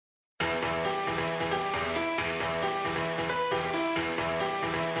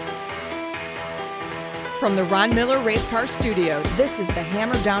from the Ron Miller Race Car Studio, this is the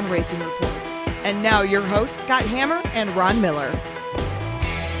Hammer Down Racing Report. And now your hosts, Scott Hammer and Ron Miller.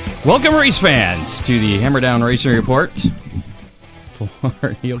 Welcome, race fans, to the Hammer Down Racing Report.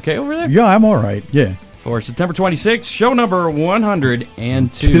 You okay over there? Yeah, I'm all right. Yeah. For September 26th, show number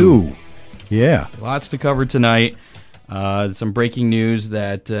 102. Yeah. Lots to cover tonight. Some breaking news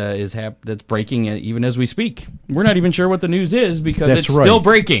that's breaking even as we speak. We're not even sure what the news is because it's still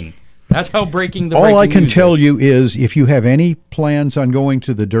breaking. That's how breaking the All I can tell you is if you have any plans on going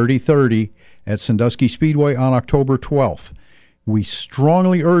to the Dirty 30 at Sandusky Speedway on October 12th, we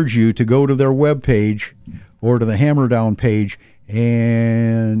strongly urge you to go to their webpage or to the Hammer Down page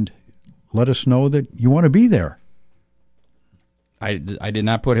and let us know that you want to be there. I did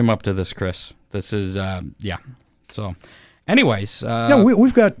not put him up to this, Chris. This is, So, anyways.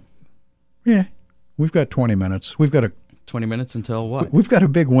 We've got 20 minutes. We've got 20 minutes until what? We've got a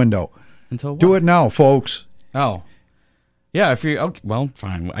big window. Until what? Do it now, folks. Oh. Yeah, if you okay, well,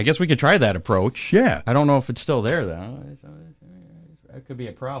 fine. I guess we could try that approach. Yeah. I don't know if it's still there, though. That could be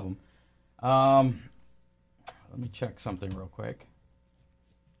a problem. Let me check something real quick.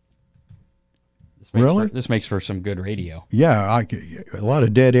 This makes for some good radio. Yeah, a lot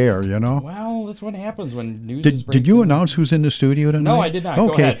of dead air, you know. Well, that's what happens when news is breaking. Did you announce who's in the studio tonight? No, I did not.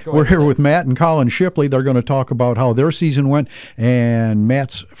 Okay, Go ahead. We're here with Matt and Colin Shipley. They're going to talk about how their season went and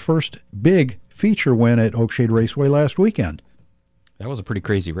Matt's first big feature win at Oakshade Raceway last weekend. That was a pretty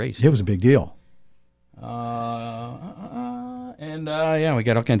crazy race. It was a big deal. We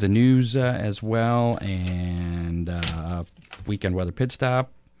got all kinds of news as well, and weekend weather pit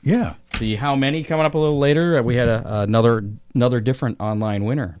stop. Yeah. The how many coming up a little later. We had another different online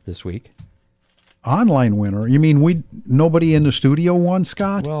winner this week. Online winner? You mean nobody in the studio won,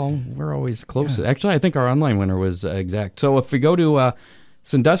 Scott? Well, we're always close. Yeah. Actually, I think our online winner was exact. So if we go to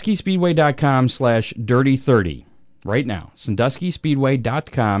SanduskySpeedway.com/dirty30 right now,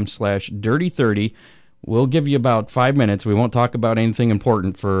 SanduskySpeedway.com/dirty30, we'll give you about 5 minutes. We won't talk about anything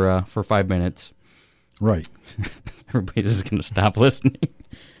important for 5 minutes. Right. Everybody's just going to stop listening.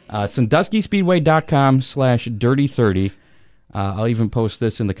 SanduskySpeedway.com/dirty30. I'll even post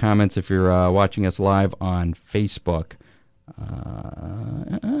this in the comments if you're watching us live on Facebook.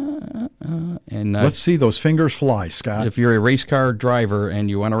 Let's see those fingers fly, Scott. If you're a race car driver and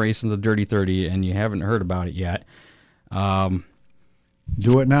you want to race in the Dirty 30 and you haven't heard about it yet,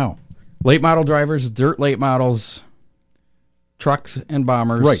 do it now. Late model drivers, dirt late models, trucks and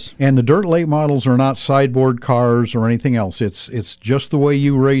bombers. Right, and the dirt late models are not sideboard cars or anything else. It's just the way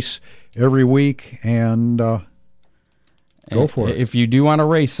you race every week, and go for it. If you do want to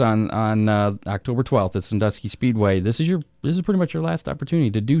race on October 12th at Sandusky Speedway, this is pretty much your last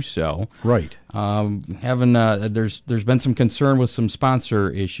opportunity to do so. Right. There's been some concern with some sponsor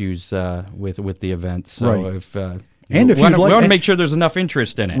issues with the event. So right. if we want to make sure there's enough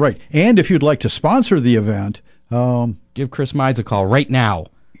interest in it. Right, and if you'd like to sponsor the event. Give Chris Mize a call right now.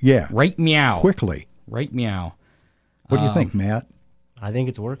 Yeah. Right meow. Quickly. Right meow. What do you think, Matt? I think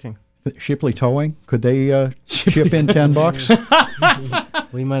it's working. Shipley Towing, could they chip in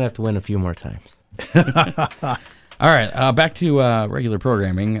 $10? We might have to win a few more times. All right, back to regular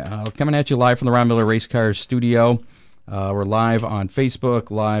programming. Coming at you live from the Ron Miller Race Cars studio. We're live on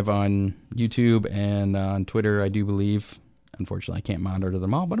Facebook, live on YouTube, and on Twitter, I do believe. Unfortunately, I can't monitor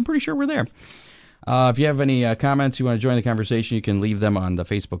them all, but I'm pretty sure we're there. If you have any comments, you want to join the conversation, you can leave them on the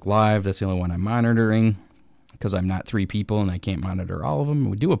Facebook Live. That's the only one I'm monitoring because I'm not three people and I can't monitor all of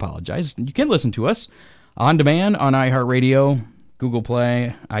them. We do apologize. You can listen to us on demand on iHeartRadio, Google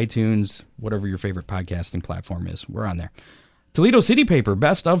Play, iTunes, whatever your favorite podcasting platform is. We're on there. Toledo City Paper,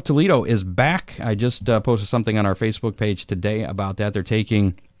 Best of Toledo, is back. I just posted something on our Facebook page today about that. They're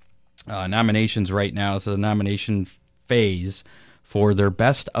taking nominations right now. It's a nomination phase for their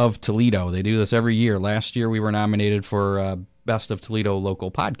Best of Toledo. They do this every year. Last year we were nominated for Best of Toledo Local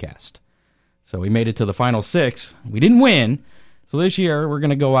Podcast. So we made it to the final 6. We didn't win. So this year we're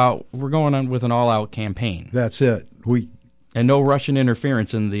going to go out. We're going on with an all-out campaign. That's it. And no Russian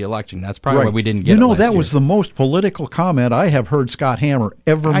interference in the election. That's probably why we didn't get it last that year. was the most political comment I have heard Scott Hammer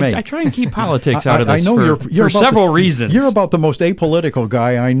ever make. I try and keep politics out of this I know for several reasons. You're about the most apolitical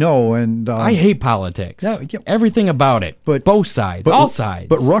guy I know. And I hate politics. Yeah. Everything about it. But both sides. All sides.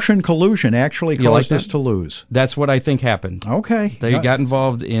 But Russian collusion actually caused us to lose. That's what I think happened. Okay. They got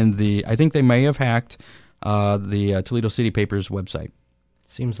involved in I think they may have hacked the Toledo City Paper's website.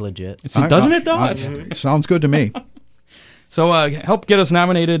 Seems legit. Doesn't it, though? Sounds good to me. So help get us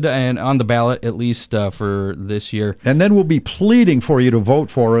nominated and on the ballot, at least for this year. And then we'll be pleading for you to vote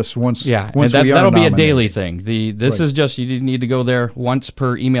for us once we are that'll nominated. be a daily thing. This is just, you need to go there once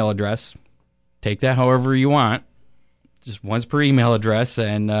per email address. take that however you want, just once per email address,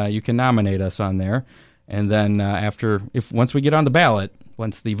 and you can nominate us on there. And then once we get on the ballot,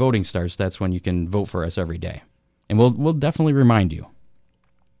 once the voting starts, that's when you can vote for us every day. And we'll definitely remind you.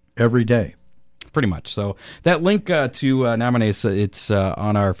 Every day. Pretty much. So that link to nominate, it's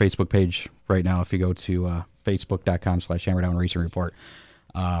on our Facebook page right now. If you go to facebook.com/Hammerdown Racing Report,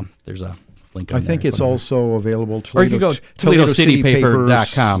 there's a link. I think it's also available. Or you can go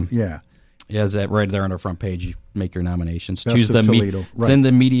ToledoCityPaper.com. Yeah. Yeah, is that right there on the front page? You make your nominations. Best Choose of the Toledo. It's in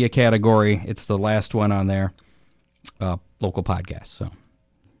the media category. It's the last one on there. Local podcast. So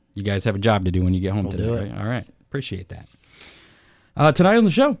you guys have a job to do when you get home today. Do right? All right. Appreciate that. Tonight on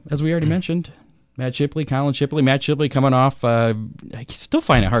the show, as we already mentioned, Colin Shipley. Matt Shipley coming off. I still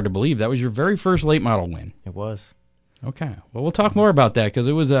find it hard to believe that was your very first late model win. It was. Okay. Well, we'll talk more about that because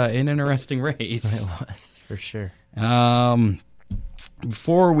it was an interesting race. It was, for sure.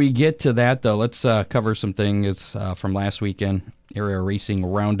 Before we get to that, though, let's cover some things from last weekend. Area Racing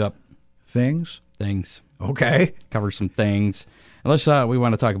Roundup. Things? Okay. Cover some things. And we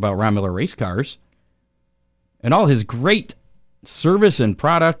want to talk about Ron Miller Race Cars and all his great service and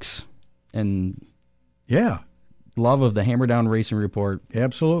products and love of the Hammerdown Racing Report.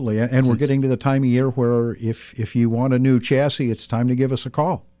 Absolutely. And we're getting to the time of year where if you want a new chassis, it's time to give us a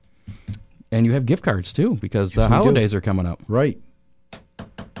call. And you have gift cards, too, because the holidays are coming up. Right.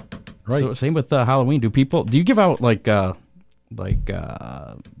 So same with Halloween. Do you give out like lug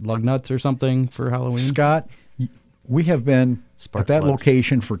nuts or something for Halloween? Scott, we have been Spark at that plugs.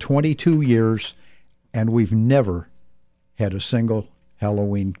 location for 22 years, and we've never had a single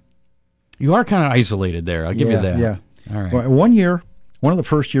Halloween. You are kind of isolated there. I'll give you that. Yeah. All right. Well, one of the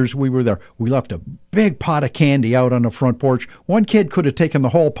first years we were there, we left a big pot of candy out on the front porch. One kid could have taken the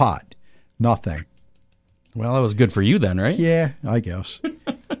whole pot. Nothing. Well, that was good for you then, right? Yeah, I guess.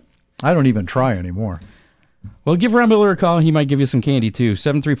 I don't even try anymore. Well, give Ron Miller a call. He might give you some candy, too.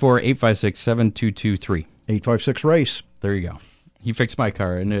 734-856-7223. 856 race. There you go. He fixed my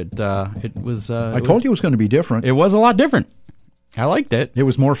car, and it was... I told you it was going to be different. It was a lot different. I liked it. It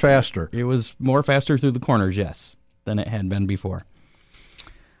was more faster. It was more faster through the corners, yes, than it had been before.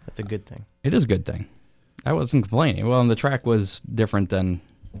 That's a good thing. It is a good thing. I wasn't complaining. Well, and the track was different than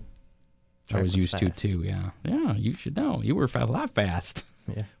I was used to, too. Yeah. Yeah, you should know. You were a lot fast.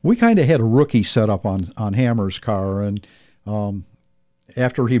 Yeah. We kind of had a rookie set up on Hammer's car, and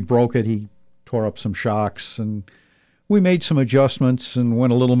after he broke it, he tore up some shocks, and we made some adjustments and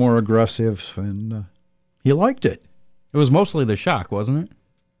went a little more aggressive, and he liked it. It was mostly the shock, wasn't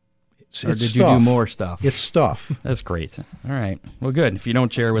it? Or did you do more stuff? It's stuff. That's great. All right. Well, good. If you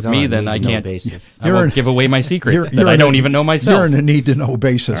don't share with me, then I can't. Basis. I won't give away my secrets that I don't even know myself. You're in a need-to-know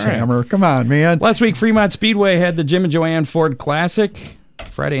basis, All right. Hammer. Come on, man. Last week, Fremont Speedway had the Jim and Joanne Ford Classic.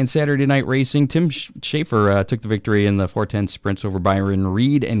 Friday and Saturday night racing. Tim Schaefer took the victory in the 410 sprints over Byron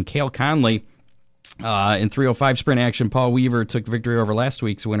Reed and Cale Conley. In 305 sprint action, Paul Weaver took the victory over last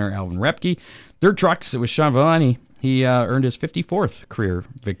week's winner, Alvin Repke. Dirt trucks, it was Sean Villani. He earned his 54th career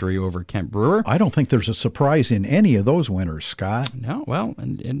victory over Kent Brewer. I don't think there's a surprise in any of those winners, Scott. No, well,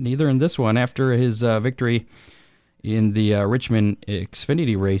 and neither in this one. After his victory in the Richmond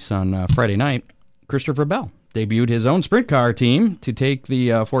Xfinity race on Friday night, Christopher Bell debuted his own sprint car team to take the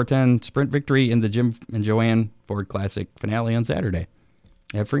 410 sprint victory in the Jim and Joanne Ford Classic finale on Saturday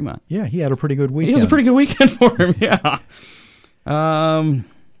at Fremont. Yeah, he had a pretty good weekend. It was a pretty good weekend for him, yeah.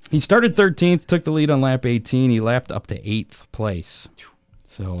 He started 13th, took the lead on lap 18. He lapped up to 8th place.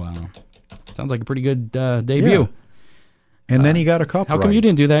 So, sounds like a pretty good debut. Yeah. And then he got a cup How come you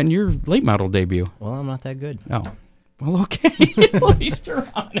didn't do that in your late model debut? Well, I'm not that good. Oh, well, okay. At least you're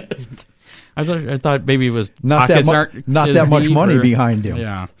honest. I thought maybe it was not that much money behind him.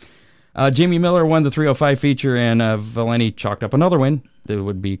 Yeah. Jamie Miller won the 305 feature, and Valeni chalked up another win. That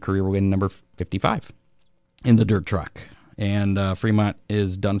would be career win number 55 in the dirt truck. And Fremont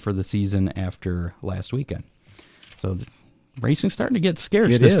is done for the season after last weekend. So the racing's starting to get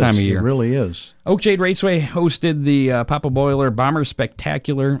scarce this time of year. It really is. Oakshade Raceway hosted the Papa Boiler Bomber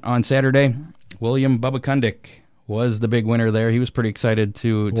Spectacular on Saturday. William Bubba Kundick was the big winner there. He was pretty excited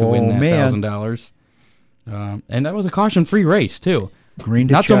to win that $1,000. And that was a caution-free race, too. Green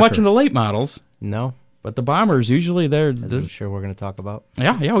to Not so checker. much in the late models, No, but the Bombers, usually as I'm sure we're going to talk about.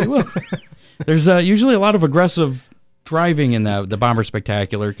 Yeah, we will. There's usually a lot of aggressive driving in the Bomber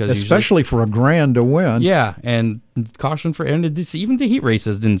Spectacular. Especially for a grand to win. Yeah, and even the heat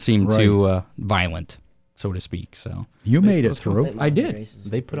races didn't seem too violent, so to speak. So you made it through. I did.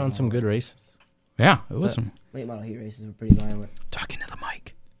 They put on some good races. Yeah, it was some. Late model heat races were pretty violent. Talking to the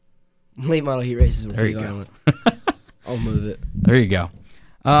mic. Late model heat races were There pretty you go. violent. I'll move it. There you go.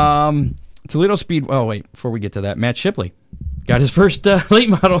 Toledo Speed. Oh, wait, before we get to that, Matt Shipley got his first late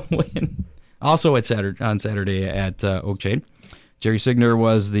model win. Also on Saturday at Oakshade. Jerry Signer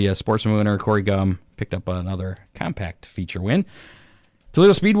was the sportsman winner. Corey Gum picked up another compact feature win.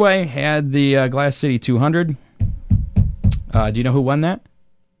 Toledo Speedway had the Glass City 200. Do you know who won that?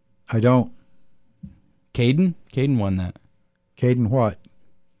 I don't. Caden? Caden won that. Caden what?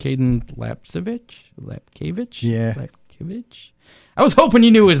 Caden Lapkevich? Yeah. Lapkevich? I was hoping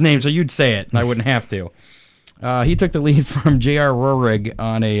you knew his name so you'd say it and I wouldn't have to. He took the lead from J.R. Rohrig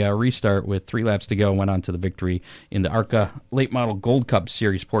on a restart with 3 laps to go and went on to the victory in the ARCA Late Model Gold Cup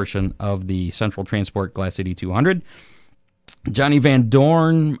Series portion of the Central Transport Glass City 200. Johnny Van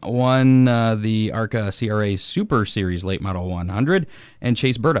Dorn won the ARCA CRA Super Series Late Model 100, and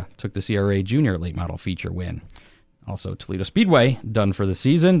Chase Berta took the CRA Junior Late Model Feature win. Also, Toledo Speedway done for the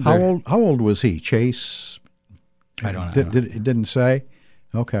season. How old was he? Chase? I don't know. It didn't say?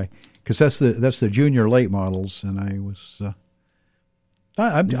 Okay. Because that's the junior late models, and I was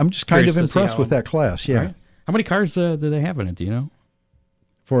I'm just kind Curious of to see impressed how- with that class. Yeah, Right. How many cars do they have in it? Do you know?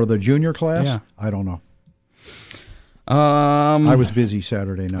 for the junior class, Yeah. I don't know. I was busy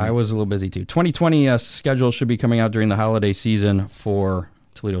Saturday night. I was a little busy too. 2020 schedule should be coming out during the holiday season for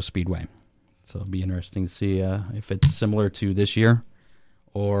Toledo Speedway, so it'll be interesting to see if it's similar to this year,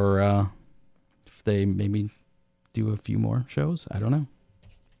 or if they maybe do a few more shows. I don't know.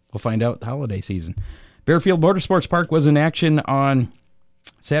 We'll find out the holiday season. Bearfield Motorsports Park was in action on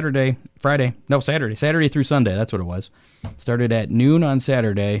Saturday through Sunday. That's what it was. Started at noon on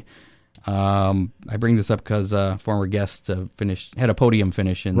Saturday. I bring this up because former guest had a podium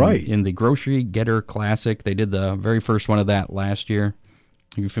finish in the Grocery Getter Classic. They did the very first one of that last year.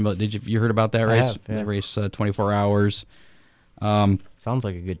 You heard about that race? I have, yeah. That race, 24 hours. Sounds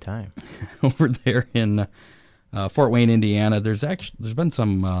like a good time. Over there in Fort Wayne, Indiana. There's been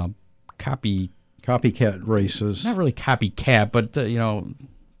some copycat races. not really copycat, but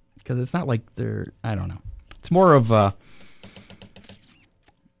because it's not like I don't know. It's more of a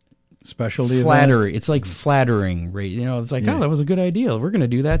Specialty flattery. It's like flattering, right? It's like, Yeah. oh, that was a good idea. We're going to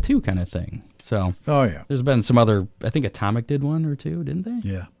do that too, kind of thing. So, Oh yeah, there's been some other. I think Atomic did one or two, didn't they?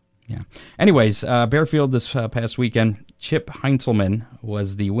 yeah. Yeah. Anyways, Bearfield this past weekend, Chip Heinzelman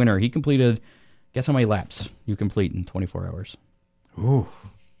was the winner. He completed. Guess how many laps you complete in 24 hours? Ooh,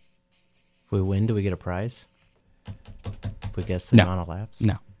 If we win, do we get a prize? If we guess the No. amount of laps?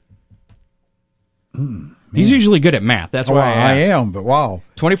 No. He's usually good at math. That's why well, I asked. am. But wow,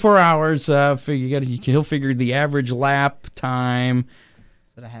 24 hours. He'll figure the average lap time. Is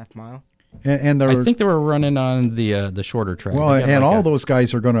that a half mile? and I they're think they were running on the shorter track. well, They got and like all those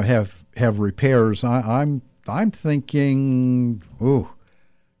guys are going to have repairs. I'm thinking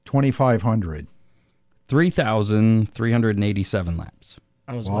 2,500. 3,387 laps.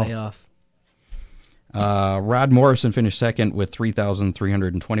 I was Wow. way off. Rod Morrison finished second with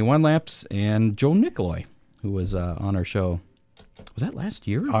 3,321 laps, and Joe Nicolay, who was on our show, was that last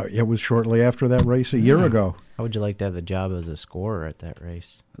year? It was shortly after that race a year ago. How would you like to have the job as a scorer at that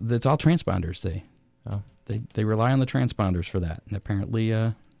race? It's all transponders. Oh. They rely on the transponders for that, and apparently,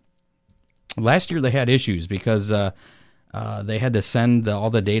 last year they had issues because they had to send all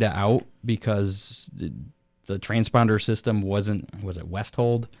the data out because the transponder system was it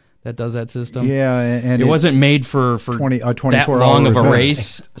Westhold that does that system? Yeah, and it wasn't made for 24 that long of a event.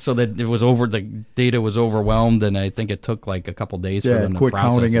 race, so that it was the data was overwhelmed, and I think it took like a couple days for Yeah, them to quit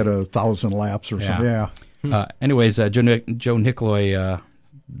process counting it. at 1,000 laps or something. Yeah. Anyways, Joe Nicolay,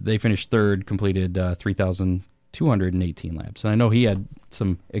 they finished third, completed 3,218 laps, and I know he had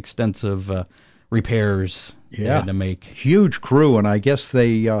some extensive repairs they had to make. Huge crew, and I guess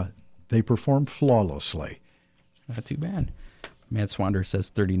they performed flawlessly. Not too bad. Matt Swander says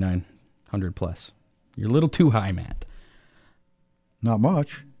 3,900 plus. You're a little too high, Matt. Not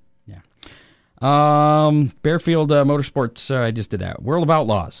much. Yeah. Bearfield Motorsports, I just did that. World of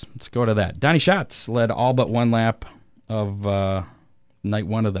Outlaws. Let's go to that. Donnie Schatz led all but one lap of night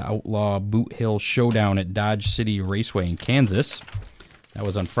one of the Outlaw Boot Hill Showdown at Dodge City Raceway in Kansas. That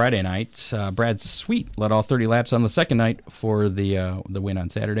was on Friday night. Brad Sweet led all 30 laps on the second night for the win on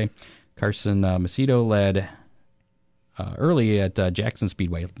Saturday. Carson Macedo led early at Jackson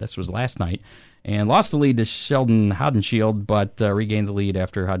Speedway. This was last night. And lost the lead to Sheldon Hodenshield, but regained the lead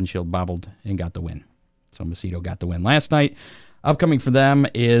after Hodenshield bobbled and got the win. So Macedo got the win last night. Upcoming for them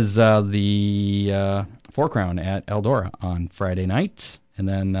is the Four Crown at Eldora on Friday night. And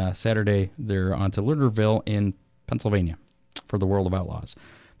then Saturday, they're on to Lernerville in Pennsylvania for the World of Outlaws.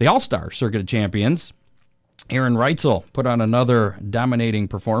 The All-Star Circuit of Champions, Aaron Reitzel put on another dominating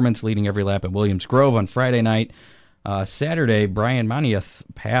performance, leading every lap at Williams Grove on Friday night. Saturday, Brian Maniath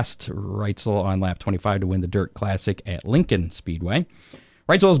passed Reitzel on lap 25 to win the Dirt Classic at Lincoln Speedway.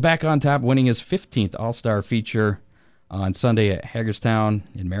 Reitzel is back on top, winning his 15th All-Star feature on Sunday at Hagerstown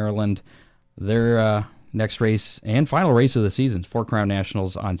in Maryland. Their next race and final race of the season, Four Crown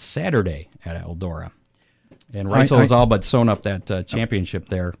Nationals, on Saturday at Eldora. And Reitzel has all but sewn up that championship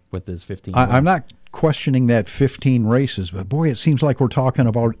there with his 15. I'm not questioning that 15 races, but boy, it seems like we're talking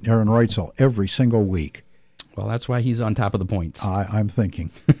about Aaron Reitzel every single week. Well, that's why he's on top of the points. I'm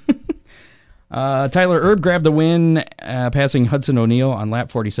thinking. Tyler Erb grabbed the win, passing Hudson O'Neill on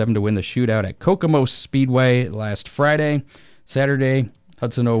lap 47 to win the shootout at Kokomo Speedway last Friday. Saturday,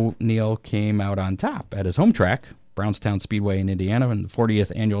 Hudson O'Neill came out on top at his home track, Brownstown Speedway in Indiana, in the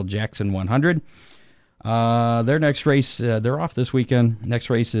 40th annual Jackson 100. Their next race, they're off this weekend. Next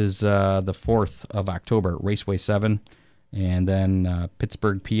race is the 4th of October, Raceway 7, and then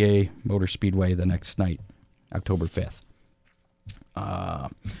Pittsburgh, PA Motor Speedway the next night, October 5th.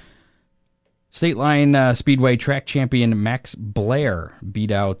 State Line Speedway track champion Max Blair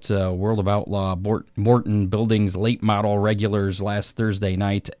beat out World of Outlaw Morton Buildings late model regulars last Thursday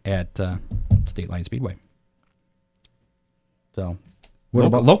night at State Line Speedway. So,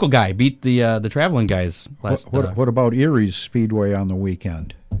 local guy beat the traveling guys last. What about Erie's Speedway on the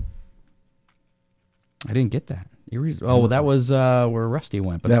weekend? I didn't get that. That was where Rusty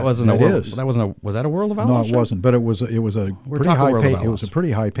went, but that wasn't a world. That wasn't a. Was that a World of Outlaw? No, it wasn't. But it was a pretty high pay. It was a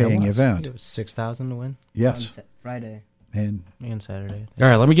pretty high paying event. It was $6,000 to win. Yes. Friday. And Saturday. All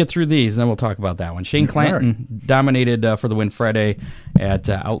right, let me get through these, and then we'll talk about that one. Shane Clanton dominated for the win Friday at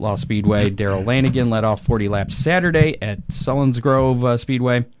Outlaw Speedway. Darrell Lanigan led off 40 laps Saturday at Selinsgrove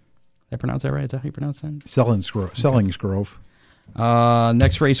Speedway. Did I pronounce that right? Is that how you pronounce that? Selinsgrove.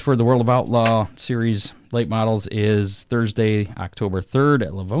 Next race for the World of Outlaw Series late models is Thursday, October 3rd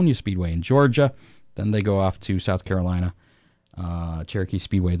at Livonia Speedway in Georgia. Then they go off to South Carolina, Cherokee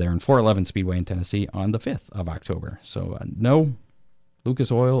Speedway there, and 411 Speedway in Tennessee on the 5th of October. So no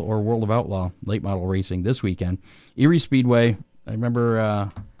Lucas Oil or World of Outlaw late model racing this weekend. Erie Speedway, I remember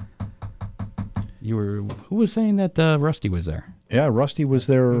who was saying that Rusty was there? Yeah, Rusty was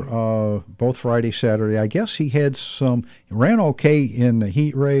there both Friday, Saturday. I guess he had ran okay in the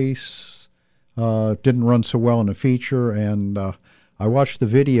heat race, didn't run so well in the feature, and I watched the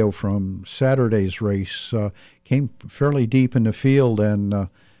video from Saturday's race, came fairly deep in the field and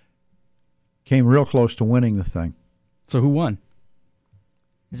came real close to winning the thing. So who won?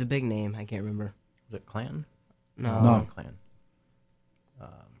 It's a big name. I can't remember. Was it Clanton? No. Clanton.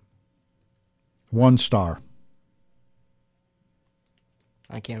 1 star.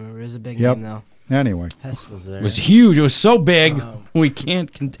 I can't remember. It was a big name, though. Anyway. Hess was there. It was huge. It was so big, we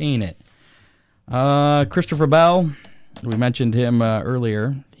can't contain it. Christopher Bell, we mentioned him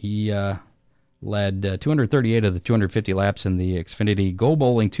earlier. He led 238 of the 250 laps in the Xfinity Go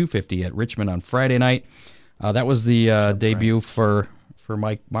Bowling 250 at Richmond on Friday night. That was the debut for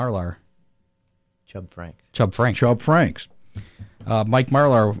Mike Marlar. Chubb Franks. Mike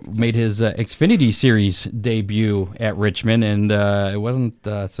Marlar made his Xfinity Series debut at Richmond, and it wasn't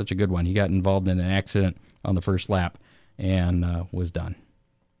such a good one. He got involved in an accident on the first lap and was done.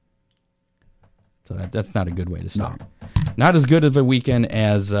 So that's not a good way to start. No. Not as good of a weekend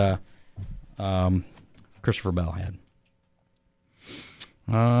as Christopher Bell had.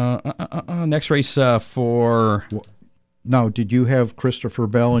 Next race for... Now, did you have Christopher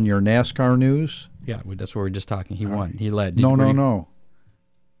Bell in your NASCAR news? Yeah, that's what we were just talking. He won. He led. No.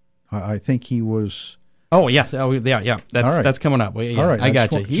 I think he was... Oh, yes. Oh, yeah. That's coming up. Well, yeah, all right. I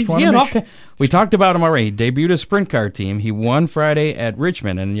got you. We talked about him already. He debuted a sprint car team. He won Friday at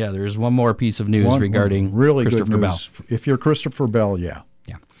Richmond. And, yeah, there's one more piece of news regarding really Christopher good Bell. news. If you're Christopher Bell, yeah.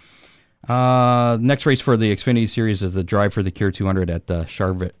 Next race for the Xfinity Series is the Drive for the Cure 200 at the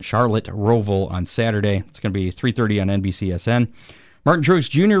Charlotte Roval on Saturday. It's going to be 3:30 on NBCSN. Martin Truex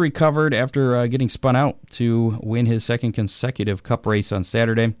Jr. recovered after getting spun out to win his second consecutive Cup race on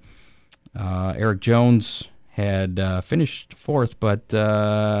Saturday. Eric Jones had finished fourth, but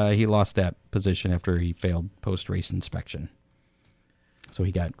he lost that position after he failed post-race inspection. So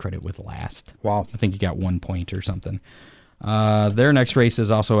he got credit with last. Wow. I think he got 1 point or something. Their next race is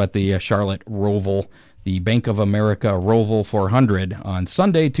also at the Charlotte Roval, the Bank of America Roval 400 on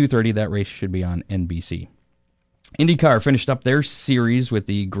Sunday, 2:30. That race should be on NBC. IndyCar finished up their series with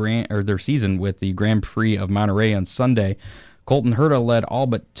their season with the Grand Prix of Monterey on Sunday. Colton Herta led all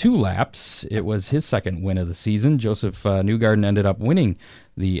but 2 laps. It was his second win of the season. Joseph Newgarden ended up winning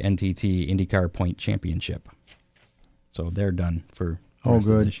the NTT IndyCar Point Championship. So they're done for the rest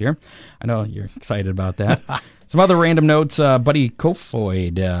of this year. I know you're excited about that. Some other random notes. Buddy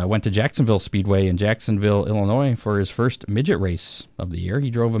Kofoid went to Jacksonville Speedway in Jacksonville, Illinois for his first midget race of the year. He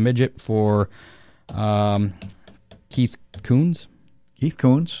drove a midget for Keith Coons. Keith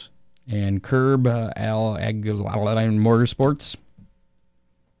Coons. And Curb Al Aguilar Motorsports.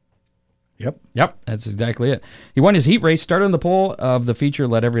 Yep, that's exactly it. He won his heat race, started on the pole of the feature,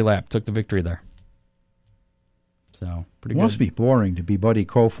 led every lap, took the victory there. So, pretty good. Must be boring to be Buddy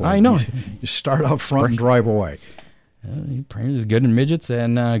Kofoid. I know. You start out front and drive away. He's good in midgets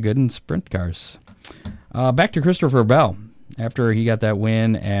and good in sprint cars. Back to Christopher Bell. After he got that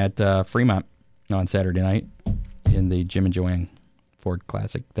win at Fremont on Saturday night in the Jim and Joanne Ford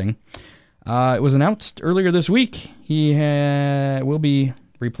Classic thing. It was announced earlier this week he will be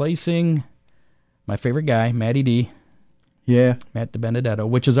replacing my favorite guy, Matty D. Yeah. Matt DiBenedetto,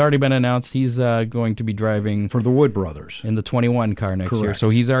 which has already been announced. He's going to be driving for the Wood Brothers in the 21 car next Correct. year. So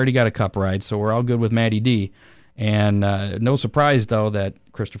he's already got a cup ride, so we're all good with Matty D. And no surprise, though, that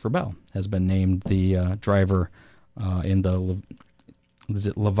Christopher Bell has been named the driver in the is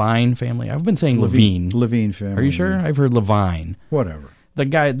it Levine family? I've been saying Levine. Levine family. Are you sure? I've heard Levine. Whatever. The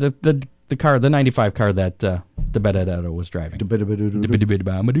guy, the car, the 95 car that DiBenedetto was driving.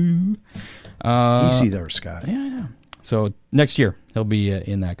 Easy there, Scott. Yeah, I know. So next year, he'll be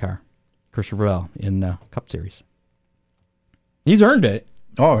in that car. Christopher Bell in Cup Series. He's earned it.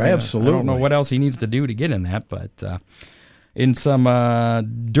 Oh, absolutely. I don't know what else he needs to do to get in that, but in some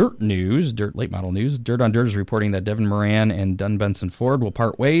dirt late model news, Dirt on Dirt is reporting that Devin Moran and Dunn Benson Ford will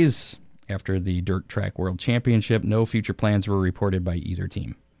part ways after the Dirt Track World Championship. No future plans were reported by either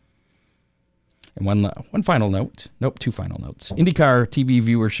team. And one final note. Nope, two final notes. IndyCar TV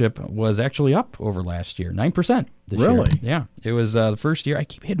viewership was actually up over last year, 9% this year. Really? Yeah. It was the first year. I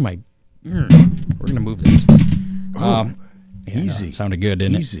keep hitting my... We're going to move this. Easy. Sounded good,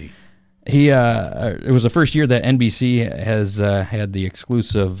 didn't it? Easy. It was the first year that NBC has had the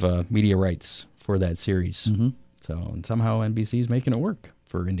exclusive media rights for that series. Mm-hmm. So somehow NBC is making it work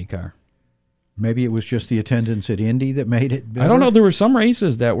for IndyCar. Maybe it was just the attendance at Indy that made it better? I don't know. There were some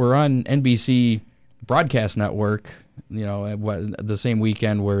races that were on NBC broadcast network, the same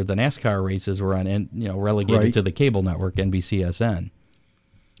weekend where the NASCAR races were on, relegated to the cable network, NBCSN.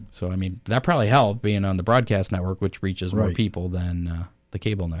 So, I mean, that probably helped being on the broadcast network, which reaches more people than the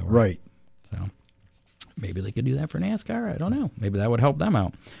cable network. Right. So maybe they could do that for NASCAR. I don't know. Maybe that would help them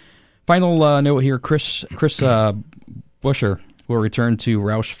out. Final note here, Chris Buescher will return to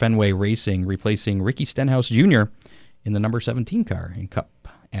Roush Fenway Racing, replacing Ricky Stenhouse Jr. in the number 17 car in Cup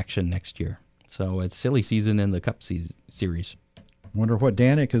action next year. So it's silly season in the Cup series. Wonder what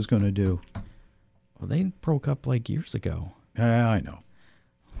Danik is going to do. Well, they broke up like years ago. I know.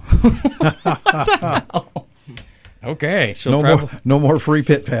 What the hell? Okay, no more free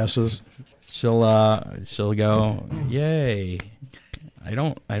pit passes. She'll go. Yay! I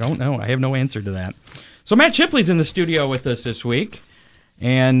don't know. I have no answer to that. So Matt Shipley's in the studio with us this week,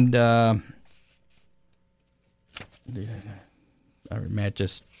 and Matt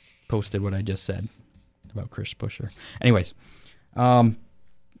just posted what I just said about Chris Buescher. Anyways, sorry,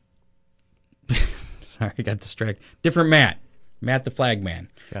 I got distracted. Different Matt the flag man.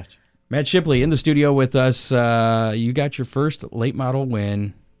 Gotcha. Matt Shipley in the studio with us. You got your first late model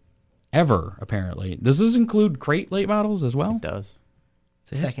win ever, apparently. Does this include crate late models as well? It does.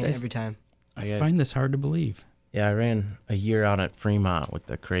 Second every time. I find this hard to believe. Yeah, I ran a year out at Fremont with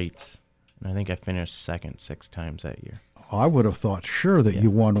the crates, and I think I finished second 6 times that year. I would have thought sure that you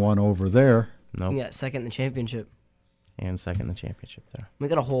won one over there. Nope. Yeah, second in the championship. And second in the championship there. We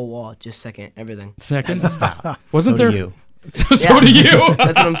got a whole wall, just second everything. Second? Stop. Wasn't so there? Do you. So do you.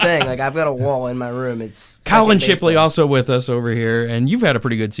 That's what I'm saying. Like, I've got a wall in my room. It's Colin Shipley also with us over here, and you've had a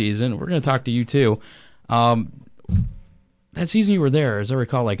pretty good season. We're going to talk to you too. That season you were there, as I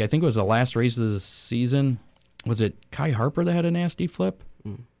recall, I think it was the last race of the season. Was it Kai Harper that had a nasty flip?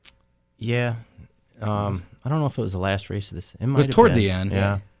 Yeah. I don't know if it was the last race of this. It was toward the end.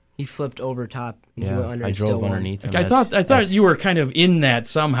 Yeah. He flipped over top. And yeah. He went under I drove underneath him. I thought you were kind of in that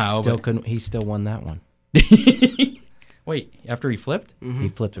somehow. He still won that one. Wait, after he flipped? Mm-hmm. He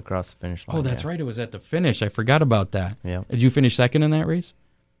flipped across the finish line. Oh, that's right. It was at the finish. I forgot about that. Yeah. Did you finish second in that race?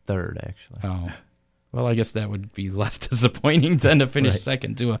 Third, actually. Oh. Well, I guess that would be less disappointing than to finish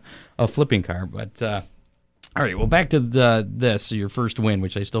second to a flipping car. But, all right, well, back to this, your first win,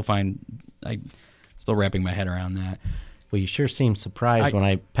 which I still find, still wrapping my head around that. Well, you sure seemed surprised when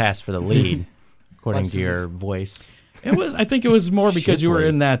I passed for the lead, according to your voice. I think it was more because you were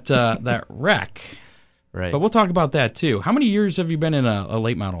in that wreck. Right. But we'll talk about that, too. How many years have you been in a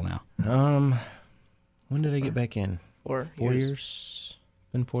late model now? When did I get back in? 4 years.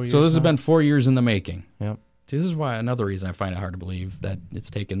 Been 4 years. So this now? has been 4 years in the making. Yep. See, this is why another reason I find it hard to believe that it's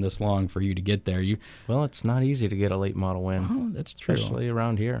taken this long for you to get there. Well, it's not easy to get a late model win. Oh, that's true. Especially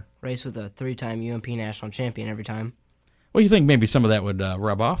around here. Race with a 3-time UMP national champion every time. Well, you think maybe some of that would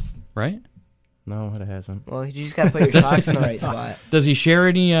rub off, right? No, it hasn't. Well, you just got to put your shocks in the right spot. Does he share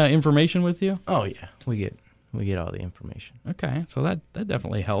any information with you? Oh yeah, we get all the information. Okay, so that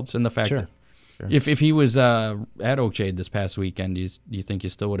definitely helps. And the fact Sure. that if he was at Oakshade this past weekend, do you think you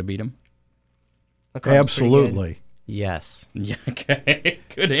still would have beat him? The car's pretty Absolutely. Yes. Yeah. Okay.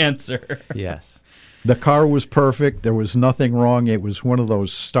 Good answer. Yes. The car was perfect. There was nothing wrong. It was one of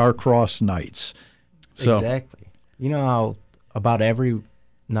those star-crossed nights. So, Exactly. You know how about every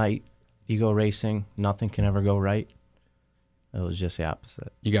night you go racing, nothing can ever go right? It was just the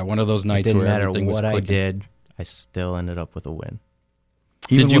opposite. you got one of those It nights didn't where matter everything was what I clicking. did, I still ended up with a win.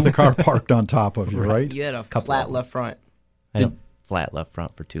 Even Did you- with the car parked on top of you, right? good. You had a Couple of flat them. left front. I had a flat left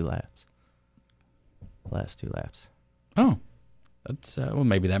front for 2 laps. Last 2 laps. Oh, that's well,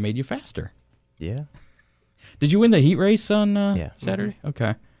 maybe that made you faster. Yeah. Did you win the heat race on Yeah. Saturday? Okay.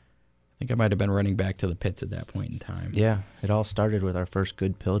 I think I might have been running back to the pits at that point in time. Yeah. It all started with our first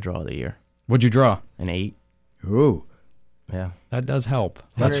good pill draw of the year. What'd you draw? An 8. Ooh, Yeah. That does help.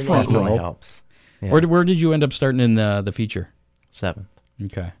 that's 180. front Really row. helps. Yeah. Where did you end up starting in the feature? 7th.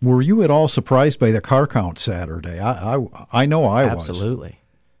 Okay. Were you at all surprised by the car count Saturday? I know I was. Absolutely.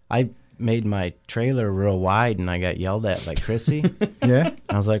 I made my trailer real wide and I got yelled at by Chrissy. Yeah,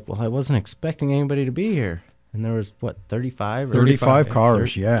 I was like, well, I wasn't expecting anybody to be here. And there was, what, 35? Or 35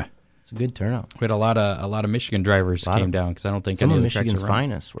 cars. 30? Yeah, It's a good turnout. We had a lot of Michigan drivers Lot came of- down because I don't think Some any of of the tracks Michigan's are running.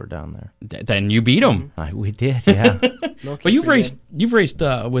 finest were down there. Then you beat them. We did, yeah. But you've raced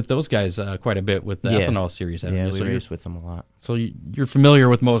with those guys quite a bit with the Yeah. ethanol series, haven't Yeah, you? we So raced with them a lot. you're familiar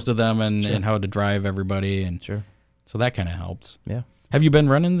with most of them and, Sure. and how to drive everybody, and Sure. so that kind of helps. Yeah. Have you been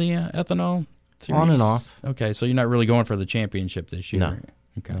running the ethanol series? On and off. Okay, so you're not really going for the championship this year. No.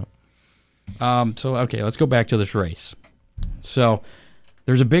 Okay. No. So okay, let's go back to this race. So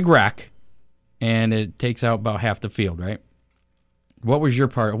there's a big wreck, and it takes out about half the field, right? What was your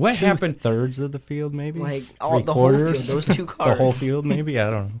part? What happened? 2/3 of the field, maybe? Like the whole field, 3/4? those 2 cars. The whole field, maybe?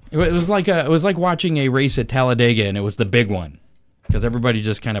 I don't know. It was like watching a race at Talladega, and it was the big one because everybody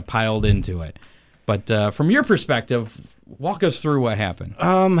just kind of piled into it. But from your perspective, walk us through what happened.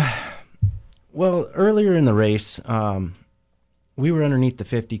 Well, earlier in the race, we were underneath the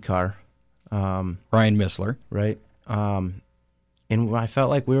 50 car, Ryan Missler. right? And I felt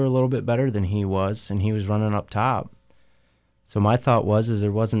like we were a little bit better than he was, and he was running up top. So my thought was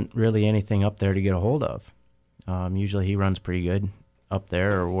there wasn't really anything up there to get a hold of. Usually he runs pretty good up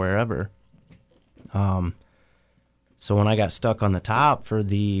there or wherever. So when I got stuck on the top for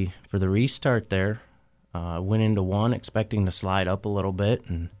the restart there, went into one expecting to slide up a little bit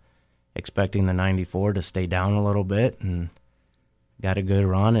and expecting the 94 to stay down a little bit, and got a good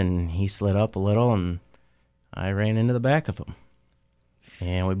run, and he slid up a little, and I ran into the back of him.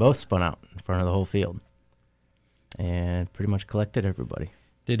 And we both spun out in front of the whole field and pretty much collected everybody.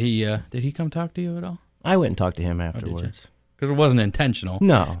 Did he come talk to you at all? I went and talked to him you? afterwards. Because it wasn't intentional.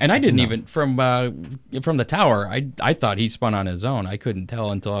 No. And I didn't no. even from the tower. I thought he spun on his own. I couldn't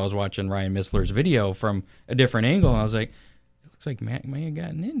tell until I was watching Ryan Missler's video from a different angle. And I was like, it looks like Mac may have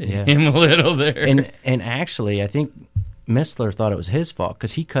gotten into Yeah. him a little there. And actually, I think Missler thought it was his fault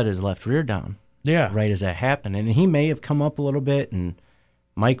because he cut his left rear down yeah, right as that happened. And he may have come up a little bit, and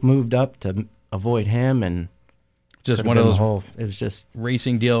Mike moved up to avoid him, and just could've one of been those the whole, it was just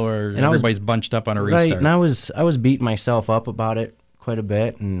racing deal where And I was- everybody's bunched up on a restart. right. And I was beating myself up about it quite a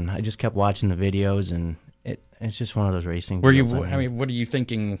bit, and I just kept watching the videos, and it's just one of those racing. Were you? deals, I mean, what are you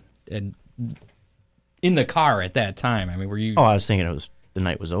thinking in the car at that time? I mean, were you? Oh, I was thinking the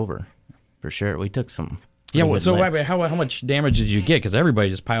night was over, for sure. We took some. yeah. pretty Well, good so licks. how much damage did you get? Because everybody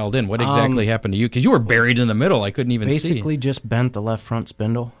just piled in. What exactly happened to you? Because you were buried in the middle. I couldn't even Basically, just bent the left front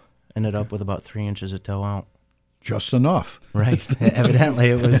spindle. Ended up with about 3 inches of toe out. just enough. Right. Evidently,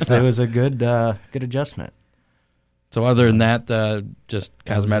 it was a good adjustment. So other than that, just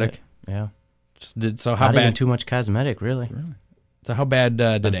That was cosmetic. it. Yeah. So how Not even bad? too much cosmetic, really. So how bad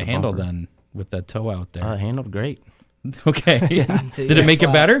did Bent it the handle bumper. then with that toe out there? It handled great. Okay. Until you Did it get make it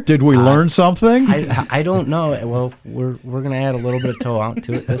flat. better? Did we learn something? I don't know. Well, we're gonna add a little bit of toe out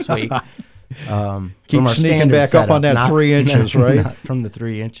to it this week. Keep From our sneaking standard back up on setup, that 3 inches, right? Not from the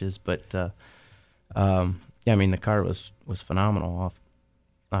 3 inches, but yeah, I mean the car was phenomenal,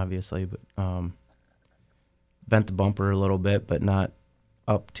 obviously, but bent the bumper a little bit, but not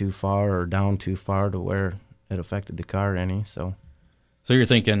up too far or down too far to where it affected the car any. So So you're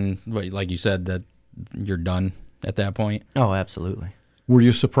thinking, like you said, that you're done at that point? oh, absolutely. Were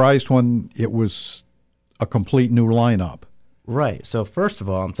you surprised when it was a complete new lineup. Right. So first of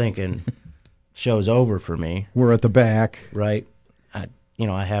all, I'm thinking show's over for me. We're at the back. Right.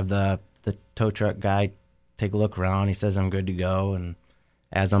 I have the tow truck guy take a look around. He says I'm good to go, and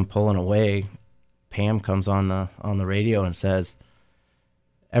as I'm pulling away, Pam comes on the radio and says,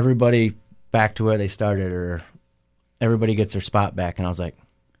 "Everybody back to where they started, or everybody gets their spot back." And I was like,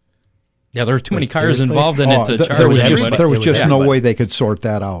 Yeah, there were too many cars seriously? involved in it to charge there was anybody. there was It was just no everybody. way they could sort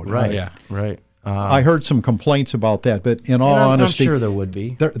that out. right, yeah. right. I heard some complaints about that, but in all I'm honesty, sure there would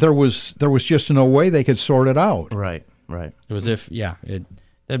be. there was just no way they could sort it out. Right. It was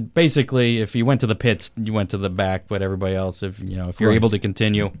that basically, if you went to the pits, you went to the back, but everybody else, if you're Right. able to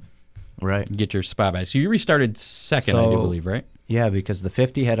continue, Right. you get your spot back. So you restarted second, I do believe, right? Yeah, because the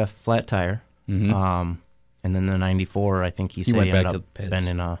 50 had a flat tire, Mm-hmm. and then the 94, I think he said went he back ended to up the pits.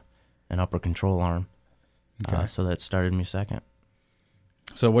 bending an upper control arm. Okay. So that started me second.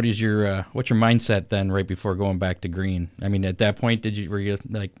 So what's your mindset then, right before going back to green? I mean, at that point, were you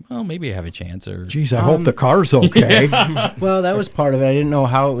like, well, maybe I have a chance, or Geez, I hope the car's okay. Well, that was part of it. I didn't know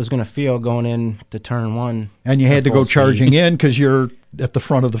how it was going to feel going into turn one. And you had to full go speed. charging in because you're at the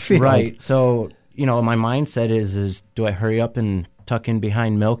front of the field. Right. So, my mindset is do I hurry up and tuck in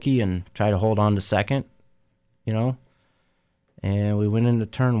behind Milky and try to hold on to second, And we went into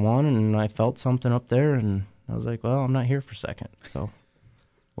turn one, and I felt something up there, and I was like, well, I'm not here for second. So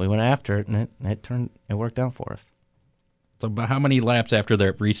we went after it, and it worked out for us. So about how many laps after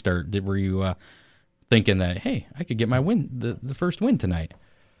that restart were you thinking that, hey, I could get my win, the first win tonight?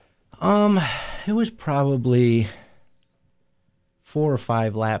 It was probably 4 or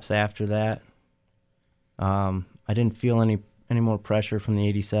 5 laps after that. I didn't feel any more pressure from the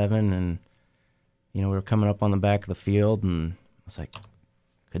 87, and we were coming up on the back of the field, and I was like,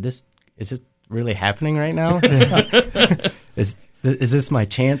 is this really happening right now? Is this my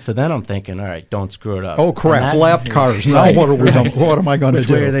chance? So then I'm thinking, all right, don't screw it up. Oh crap! Lapped cars. Now Right. what are we? What am I going to Which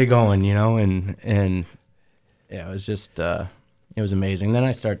do? way are they going? And yeah, it was just it was amazing. Then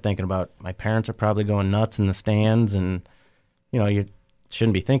I started thinking about my parents are probably going nuts in the stands, and you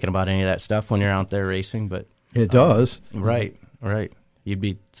shouldn't be thinking about any of that stuff when you're out there racing, but It does. right. You'd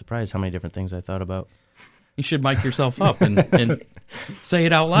be surprised how many different things I thought about. You should mic yourself up and say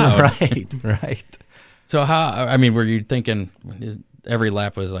it out loud. Right. So were you thinking every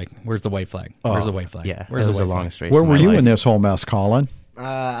lap was like, where's the white flag? Where's the white flag? Yeah, Where's it was the the white longest race. Where of were my you life. in this whole mess, Colin?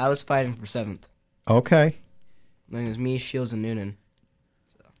 I was fighting for 7th. Okay. I think it was me, Shields, and Noonan.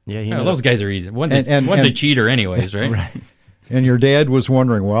 Yeah, flag? No, those guys are easy. One's a And- cheater anyways, right? right. And your dad was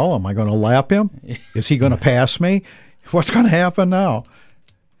wondering, well, am I going to lap him? Is he going to pass me? What's going to happen now?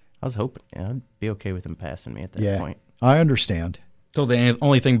 I was hoping I'd be okay with him passing me at that point. I understand. So the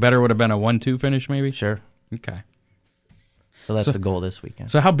only thing better would have been a 1-2 finish, maybe? Sure. Okay. So that's the goal this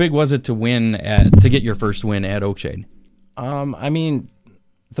weekend. So how big was it to to get your first win at Oakshade?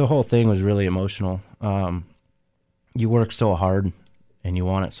 The whole thing was really emotional. You work so hard and you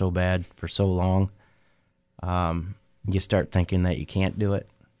want it so bad for so long. You start thinking that you can't do it,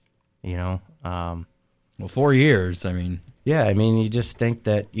 Well, 4 years, Yeah, you just think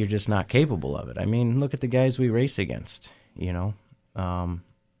that you're just not capable of it. Look at the guys we race against, You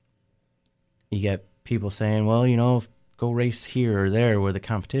get people saying, well, go race here or there where the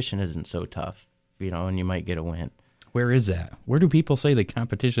competition isn't so tough, and you might get a win. Where is that? Where do people say the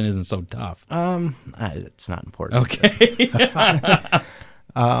competition isn't so tough? It's not important. Okay.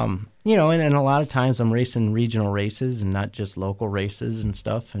 And a lot of times I'm racing regional races and not just local races and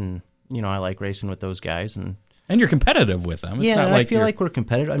stuff. And, I like racing with those guys. And you're competitive with them. It's yeah, not and like I feel you're- like we're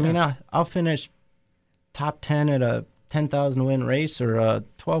competitive. I'll finish top 10 at a 10,000 win race or a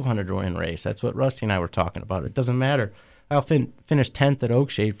 1,200 win race. That's what Rusty and I were talking about. It doesn't matter. I'll finish 10th at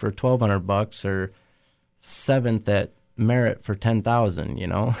Oakshade for $1,200 or 7th at Merritt for 10,000.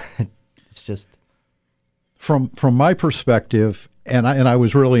 It's just From my perspective, and I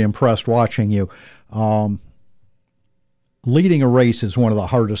was really impressed watching you. Leading a race is one of the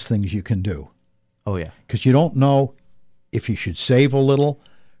hardest things you can do. oh yeah. Because you don't know if you should save a little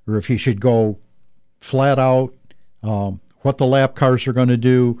or if you should go flat out, what the lap cars are going to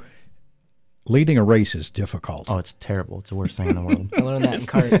do. Leading a race is difficult. Oh, it's terrible. It's the worst thing in the world. I learned that in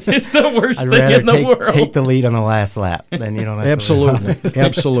carts. It's the worst I'd thing rather in the world. take the lead on the last lap than you don't have to worry about it. Absolutely.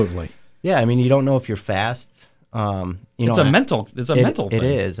 Absolutely. Yeah, you don't know if you're fast. It's a mental thing. It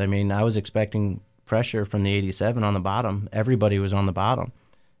is. I was expecting pressure from the 87 on the bottom. Everybody was on the bottom.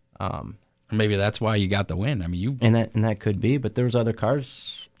 Maybe that's why you got the win. And that could be, but there was other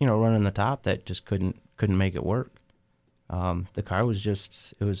cars, running the top that just couldn't make it work. The car was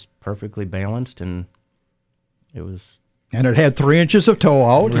it was perfectly balanced, and it was And it had 3 inches of toe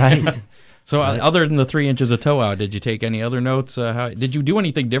out. right. So other than the 3 inches of toe out, did you take any other notes? Did you do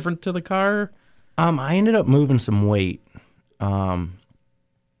anything different to the car? I ended up moving some weight, and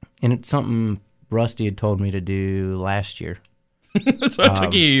it's something Rusty had told me to do last year. So it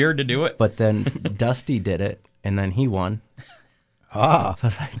took you a year to do it? But then Dusty did it, and then he won. So I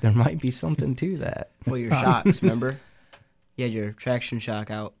was like, there might be something to that. Well, your shocks, remember? You had your traction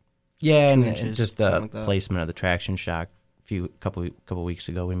shock out. Yeah, 2 and inches, just the something like that. placement of the traction shock. Couple weeks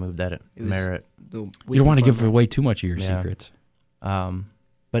ago, we moved that at It was Merritt. the You don't want to week give before. away too much of your Yeah. secrets.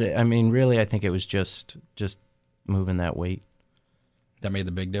 But really, I think it was just moving that weight. That made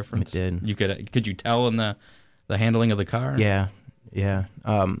the big difference. It did. You could you tell in the handling of the car? Yeah.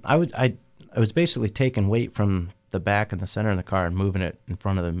 I was basically taking weight from the back and the center of the car and moving it in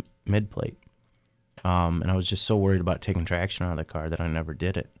front of the mid plate. And I was just so worried about taking traction out of the car that I never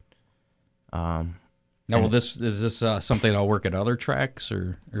did it. Now, is this something that'll work at other tracks,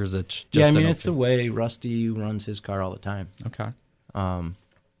 or is it just? Yeah, I mean, it's the way Rusty runs his car all the time. Okay. And-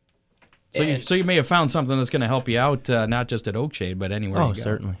 So you may have found something that's going to help you out, not just at Oakshade, but anywhere. Oh, you go.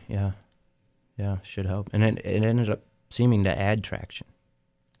 certainly, yeah, should help. And it ended up seeming to add traction.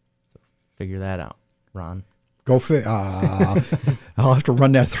 So figure that out, Ron. I'll have to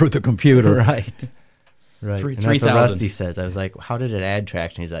run that through the computer. Right. And that's 3,000. what Rusty says. I was like, how did it add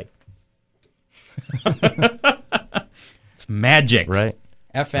traction? He's like, It's magic. right.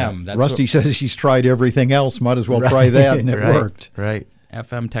 FM. That's Rusty says he's tried everything else. Might as well try that, and it Right, worked. Right.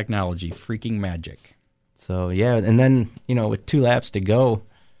 FM technology. Freaking magic. So, yeah, and then, with 2 laps to go,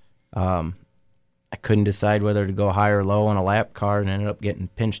 I couldn't decide whether to go high or low on a lap car and ended up getting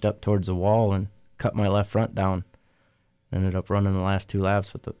pinched up towards the wall and cut my left front down. Ended up running the last 2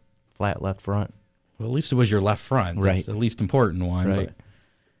 laps with the flat left front. Well, at least it was your left front. That's Right. the least important one. Right. But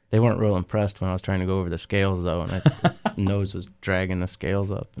They weren't real impressed when I was trying to go over the scales, though, and my nose was dragging the scales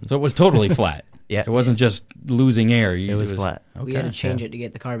up. And so it was totally flat. Yeah. It wasn't just losing air. It was flat. Okay. We had to change it to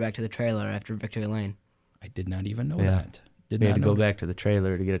get the car back to the trailer after Victory Lane. I did not even know Yeah. that. Did We not had to go notice. back to the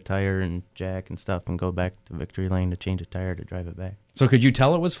trailer to get a tire and jack and stuff and go back to Victory Lane to change a tire to drive it back. So could you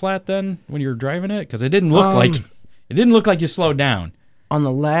tell it was flat then when you were driving it? Because it didn't look like you slowed down. On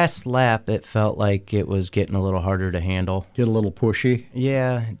the last lap, it felt like it was getting a little harder to handle. Get a little pushy.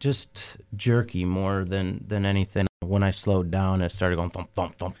 Yeah, just jerky more than anything. When I slowed down, it started going thump,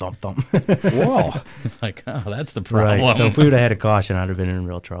 thump, thump, thump, thump. Whoa. Like, oh, that's the problem. Right. So if we would have had a caution, I'd have been in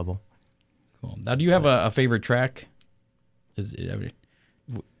real trouble. Cool. Now, do you have a favorite track?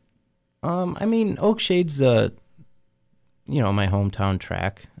 Oakshade's my hometown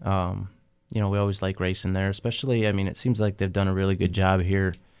track. We always like racing there, especially, it seems like they've done a really good job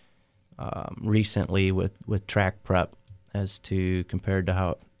here recently with track prep as to compared to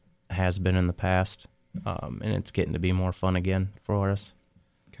how it has been in the past. And it's getting to be more fun again for us.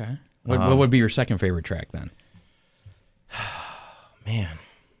 Okay. What would be your second favorite track then? Man.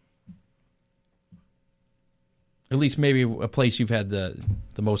 At least maybe a place you've had the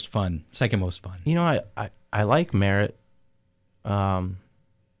most fun, second most fun. I like Merritt.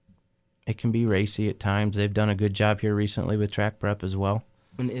 It can be racy at times. They've done a good job here recently with track prep as well.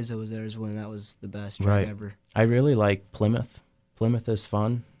 When Izzo was there is when that was the best track Right. ever. I really like Plymouth. Plymouth is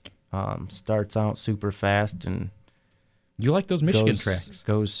fun. Starts out super fast and You like those Michigan tracks?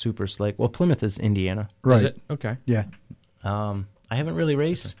 goes super slick. Well, Plymouth is Indiana. Right. Is it? Okay. Yeah. I haven't really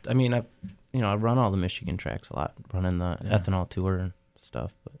raced. I run all the Michigan tracks a lot, running the ethanol tour and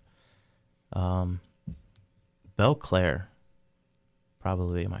stuff. But Belle Claire,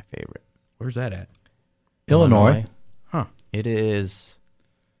 probably my favorite. Where's that at? Illinois. Huh. It is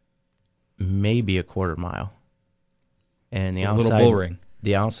maybe a quarter mile, and the A outside little bull ring.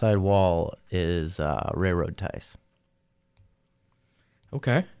 the outside wall is railroad ties.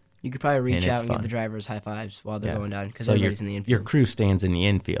 Okay. You could probably reach And it's out and give fun. the drivers high fives while they're Yeah. going down because So everybody's in the infield. your crew stands in the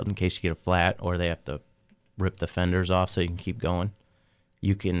infield in case you get a flat or they have to rip the fenders off so you can keep going.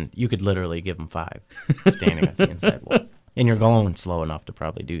 You could literally give them 5 standing at the inside wall, and you're going slow enough to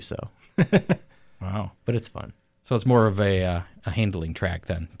probably do so. Wow. But it's fun. So it's more of a handling track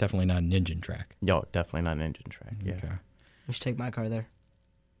then. Definitely not an engine track. Yo, definitely not an engine track. Yeah. Okay. We should take my car there.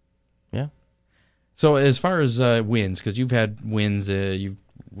 Yeah. So as far as wins, because you've had wins, you've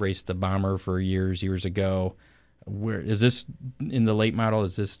raced the Bomber for years ago. Where is this in the late model?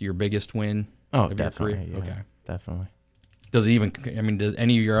 Is this your biggest win? Oh, of your definitely. career? Yeah, Okay. definitely. Does it even? I mean, does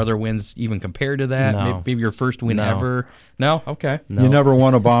any of your other wins even compare to that? No. Maybe your first win No. ever? No. Okay. No. You never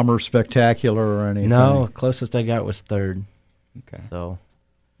won a Bomber Spectacular or anything. No, closest I got was 3rd. Okay. So,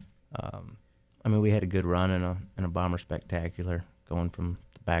 we had a good run in a Bomber Spectacular, going from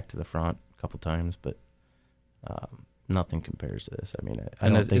the back to the front a couple times, but nothing compares to this. I And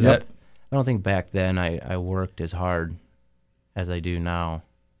don't is think that- don't think back then I worked as hard as I do now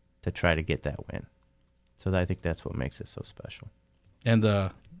to try to get that win. So I think that's what makes it so special. And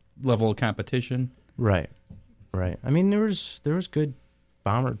the level of competition? Right. I mean, there was good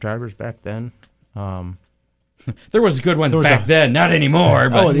bomber drivers back then. There was good ones back then, not anymore.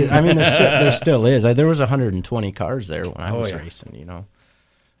 But. Oh, I mean, there still is. There was 120 cars there when I was racing, you know.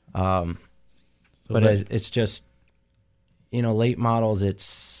 But it's just, you know, late models,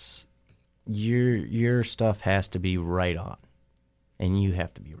 it's your stuff has to be right on, and you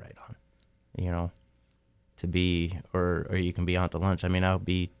have to be right on, you know, to be, or you can be on to lunch. I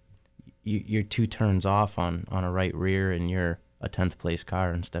mean, you're 2 turns off on a right rear, and you're a 10th place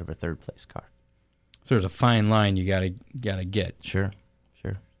car instead of a 3rd place car. So there's a fine line you gotta get. Sure.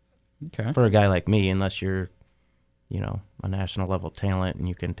 Okay. For a guy like me, unless you're, you know, a national level talent and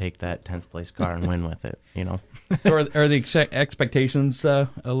you can take that 10th place car and win with it, you know. So are the expectations a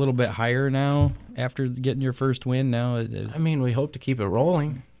little bit higher now after getting your first win? Now, I mean, we hope to keep it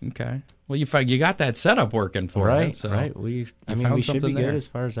rolling. Okay. Well, you got that setup working for right, it. So right. We should be good as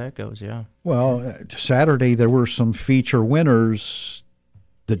far as that goes. Yeah. Well, Saturday there were some feature winners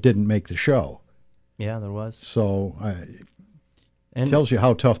that didn't make the show. Yeah, there was. So it tells you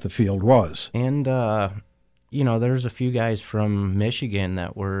how tough the field was. And you know, there's a few guys from Michigan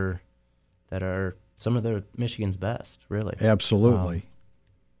that are some of the Michigan's best, really. Absolutely.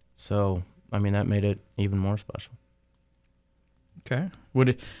 So, I mean, that made it even more special. Okay. Would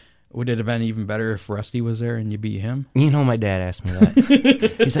it have been even better if Rusty was there and you beat him? You know, my dad asked me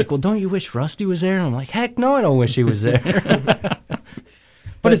that. He's like, "Well, don't you wish Rusty was there?" And I'm like, "Heck no, I don't wish he was there."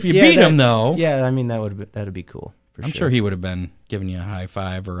 But if you beat him, though, yeah, I mean that'd be cool. I'm sure he would have been giving you a high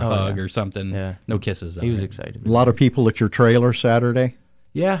five or a hug or something. Yeah. No kisses. He was excited. A lot of people at your trailer Saturday?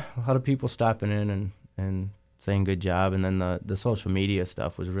 Yeah, a lot of people stopping in and saying good job. And then the social media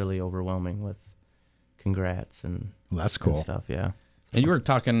stuff was really overwhelming with congrats and that's cool and stuff. Yeah. So. And you were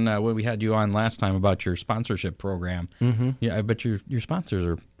talking when we had you on last time about your sponsorship program. Mm-hmm. Yeah, I bet your sponsors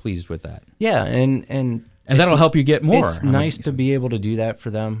are pleased with that. Yeah, and that'll help you get more. It's nice to be able to do that for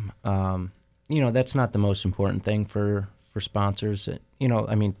them. You know, that's not the most important thing for sponsors. You know,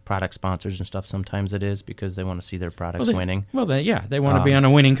 I mean, product sponsors and stuff, sometimes it is because they want to see their products winning. Well, they want to be on a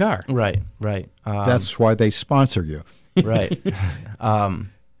winning car. Right. That's why they sponsor you. Right.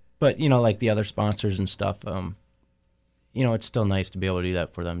 But, you know, like the other sponsors and stuff, you know, it's still nice to be able to do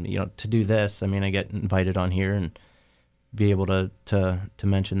that for them. You know, to do this, I mean, I get invited on here and be able to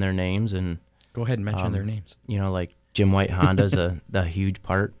mention their names. And go ahead and mention their names. You know, like Jim White Honda's a huge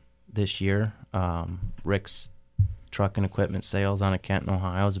part this year. Rick's truck and equipment sales on a Kenton,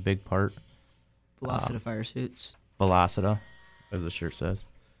 Ohio is a big part. Velocita Fire Suits. Velocita, as the shirt says.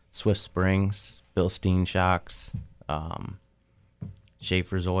 Swift Springs, Bill Steen Shocks,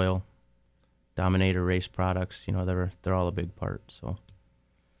 Schaefer's Oil, Dominator Race Products. You know, they're all a big part. So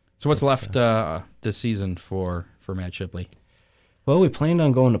what's left this season for Matt Shipley? Well, we planned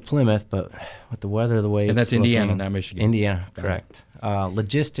on going to Plymouth, but with the weather the way and that's Indiana, not Michigan. Indiana, correct.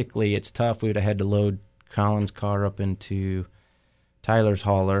 Logistically, it's tough. We would have had to load Colin's car up into Tyler's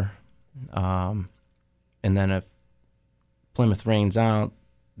hauler, and then if Plymouth rains out,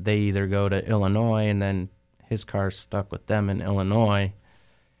 they either go to Illinois, and then his car's stuck with them in Illinois.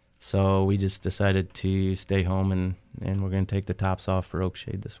 So we just decided to stay home, and we're going to take the tops off for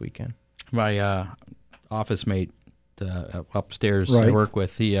Oakshade this weekend. My office mate upstairs I work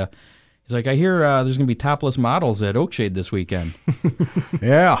with, he's like, I hear there's going to be topless models at Oakshade this weekend.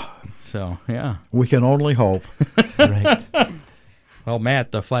 Yeah. So, yeah. We can only hope. Right. Well,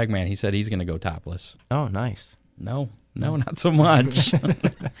 Matt, the flagman, he said he's going to go topless. Oh, nice. No, not so much.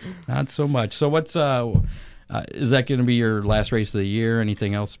 Not so much. So what's is that going to be your last race of the year?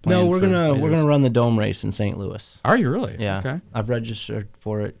 Anything else planned? No, we're gonna run the Dome race in St. Louis. Are you really? Yeah. Okay. I've registered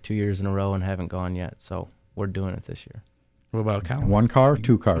for it 2 years in a row and haven't gone yet, so we're doing it this year. What about Colin? One car,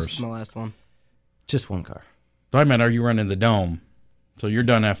 2 cars? This is my last one. Just one car. So I meant, are you running the Dome? So you're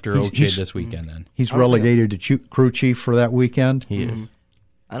done after Oakshade this weekend then? He's relegated to crew chief for that weekend? He is.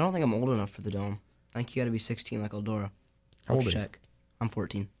 I don't think I'm old enough for the Dome. I think you got to be 16 like Eldora. How old are you? Check. I'm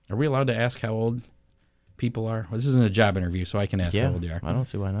 14. Are we allowed to ask how old people are? Well, this isn't a job interview, so I can ask how old you are. I don't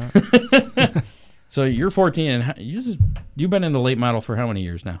see why not. So you're 14, and you've been in the late model for how many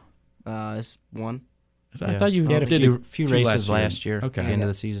years now? It's one. I thought you had did a few races last year. Okay. At the end of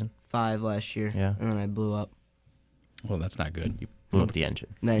the season. 5 last year. Yeah. And then I blew up. Well, that's not good. You blew up the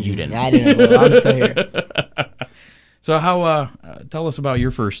engine. You didn't. I didn't blow up. I'm still here. So how? Tell us about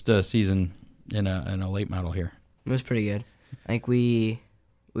your first season in a late model here. It was pretty good. I think we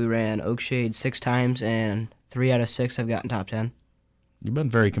ran Oakshade 6 times, and 3 out of 6 I've gotten top 10. You've been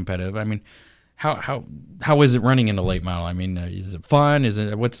very competitive. I mean, how is it running in the late model? I mean, is it fun? Is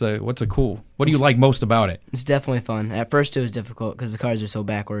it what's the cool? What do you like most about it? It's definitely fun. At first, it was difficult because the cars are so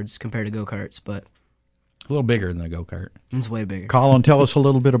backwards compared to go-karts, but A little bigger than the go-kart. it's way bigger. Colin, tell us a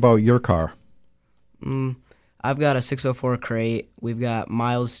little bit about your car. I've got a 604 crate. We've got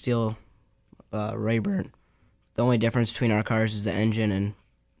mild steel Rayburn. The only difference between our cars is the engine, and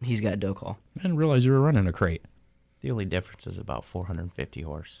he's got dough call. I didn't realize you were running a crate. The only difference is about 450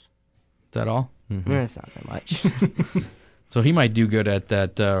 horse. Is that all? That's not that much. So he might do good at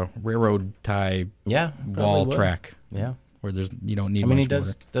that railroad tie Yeah, wall probably would. track Yeah, where you don't need I mean he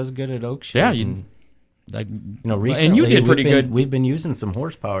much does good at oak shit. Yeah, and, recently, and you did pretty good. We've been using some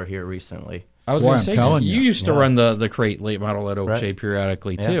horsepower here recently. I was Boy, going to I'm say, telling you you. used to Yeah. run the crate late model at Oak Right. Shade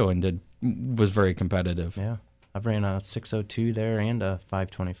periodically Yeah. too, and was very competitive. Yeah, I've ran a 602 there and a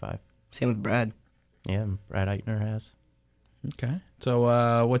 525. Same with Brad. Yeah, Brad Eitner has. Okay.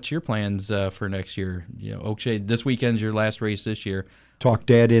 So what's your plans for next year? You know, Oak Shade, this weekend's your last race this year. Talk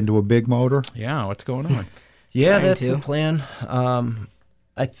Dad into a big motor. Yeah, what's going on? Yeah, Trying that's to. the plan.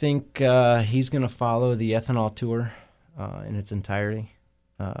 I think he's going to follow the ethanol tour in its entirety.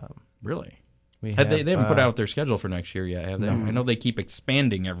 Really? We They haven't put uh, out their schedule for next year yet, have they? I know they keep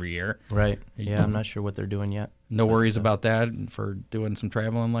expanding every year. Right. Yeah. Yeah, I'm not sure what they're doing yet. No worries about that for doing some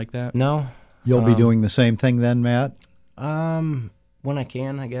traveling like that? No. You'll be doing the same thing then, Matt? When I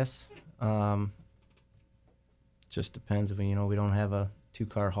can, I guess. Just depends. We don't have a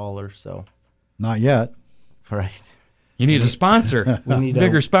 2-car hauler, so. Not yet. Right. You need a sponsor. We need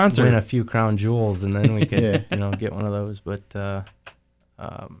Bigger to sponsor. win a few crown jewels, and then we could, Yeah. get one of those. But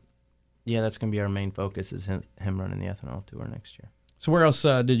yeah, that's gonna be our main focus is him running the ethanol tour next year. So where else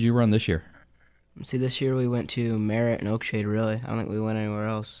did you run this year? See, this year we went to Merritt and Oakshade, really. I don't think we went anywhere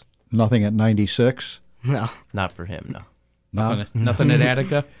else. Nothing at 96? No. Not for him, no. No? Nothing at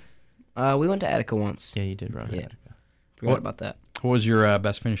Attica? We went to Attica once. Yeah, you did run. Yeah. it. Forgot What- about that. What was your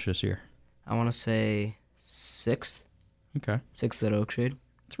best finish this year? I want to say 6th. Okay. 6th at Oakshade.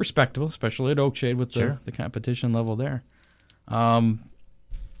 It's respectable, especially at Oak Shade with Sure. the competition level there.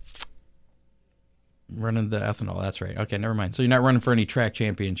 Running the ethanol, that's right. Okay, never mind. So you're not running for any track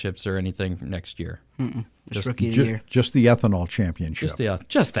championships or anything next year? Just Just- rookie of the year. Just the ethanol championship.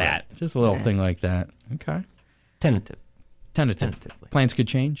 Just a little thing like that. Okay. Tentative. Tentatively. Plans could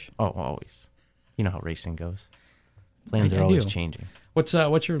change. Oh, always. You know how racing goes. Plans I are always do. changing. What's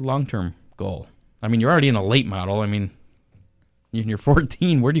your long-term goal? I mean, you're already in a late model. I mean, you're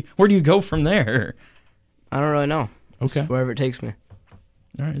 14. Where do you go from there? I don't really know. Okay. Just wherever it takes me.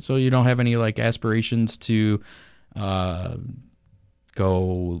 All right. So you don't have any like aspirations to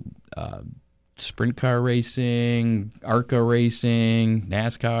go sprint car racing, ARCA racing,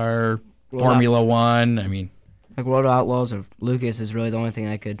 NASCAR, Well, Formula One. I mean, Like World Outlaws or Lucas is really the only thing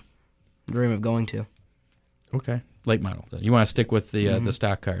I could dream of going to. okay, late model. Then. You want to stick with the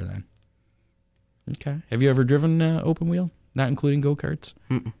stock car then? Okay. Have you ever driven open wheel, not including go karts?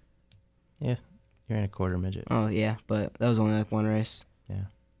 Yeah, you're in a quarter midget. Oh, yeah, but that was only like one race. Yeah.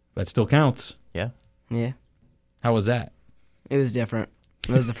 That still counts. Yeah. Yeah. How was that? It was different.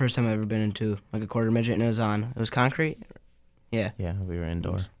 It was the first time I've ever been into like a quarter midget, and it was concrete. Yeah. Yeah, we were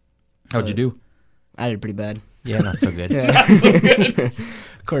indoor. How'd you do? I did pretty bad. Yeah, not so good. Yeah.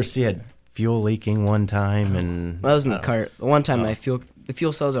 Of course, you had fuel leaking one time, and That was in the cart. The one time the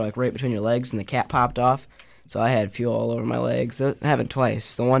fuel cells are like right between your legs, and the cap popped off, so I had fuel all over my legs. That happened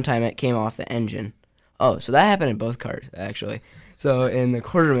twice. The one time it came off the engine. Oh, so that happened in both cars actually. So in the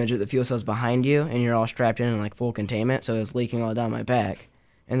quarter midget, the fuel cell's behind you, and you're all strapped in like full containment, so it was leaking all down my back.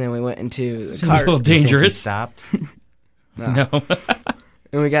 And then we went into the Seems a cart. little Do you think you dangerous. stopped. No.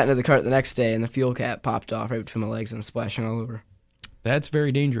 And we got into the cart the next day, and the fuel cap popped off right between my legs and splashing all over. That's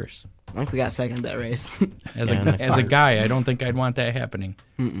very dangerous. I think we got second that race. As Yeah, in the a car. guy, I don't think I'd want that happening.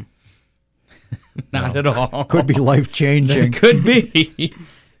 Not at all. Could be life changing. It could be.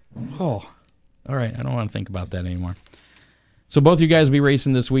 Oh, all right. I don't want to think about that anymore. So both you guys will be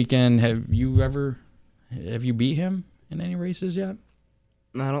racing this weekend. Have you beat him in any races yet?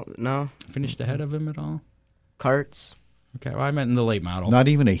 I don't know. Finished ahead of him at all? Carts. Okay. Well, I meant in the late model. Not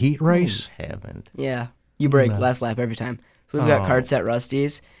even a heat race? Haven't. Yeah. You break No. last lap every time. So we've got Oh. carts at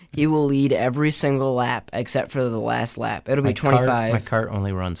Rusty's. He will lead every single lap except for the last lap. It'll be My 25. cart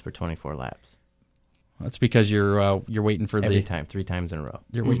only runs for 24 laps That's because you're waiting for every time, 3 times in a row.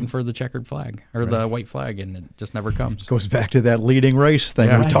 you're waiting for the checkered flag or the white flag, and it just never comes. Goes back to that leading race thing.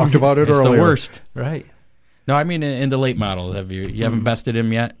 Yeah. We talked about it It's earlier. the worst. Right. No, I mean in the late model. Have you haven't bested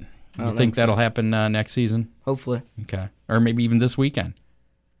him yet? You I don't think think so. that'll happen next season? Hopefully. Okay, or maybe even this weekend.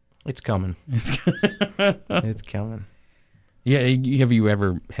 It's coming. It's coming. Yeah, have you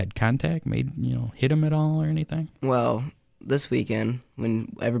ever had contact, hit him at all or anything? Well, this weekend,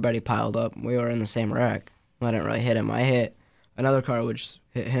 when everybody piled up, we were in the same wreck. I didn't really hit him. I hit another car, which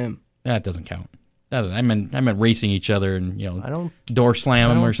hit him. That doesn't count. I meant racing each other and door I slam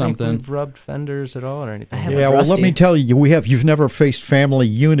them don't or something. think we've rubbed fenders at all or anything. Yeah, well, let me tell you, you've never faced family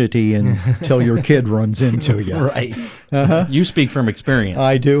unity until your kid runs into you. Right. Uh-huh. You speak from experience.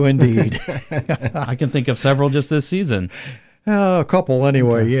 I do indeed. I can think of several just this season. A couple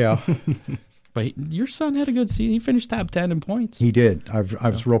anyway, yeah. But your son had a good season. He finished top 10 in points. He did. I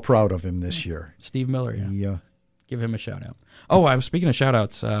was real proud of him this year. Steve Miller, yeah. He, Give him a shout out. Oh, I was speaking of shout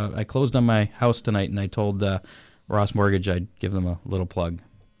outs. I closed on my house tonight, and I told Ross Mortgage I'd give them a little plug.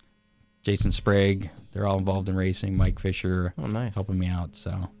 Jason Sprague, they're all involved in racing. Mike Fisher, nice, helping me out.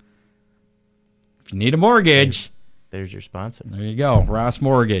 So if you need a mortgage, there's your sponsor. There you go, Ross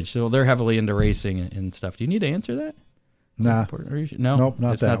Mortgage. So they're heavily into racing and stuff. Do you need to answer that? Nah. No, nope,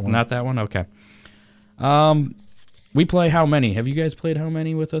 not that one. Not that one. Okay. We play How Many. Have you guys played How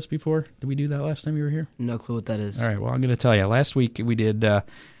Many with us before? Did we do that last time you were here? No clue what that is. All right, well, I'm going to tell you. Last week we did,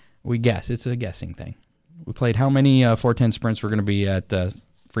 we guess. It's a guessing thing. We played how many 410 sprints were going to be at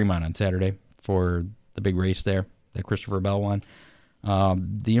Fremont on Saturday for the big race there that Christopher Bell won.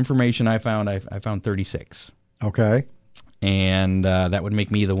 The information I found 36. Okay. And that would make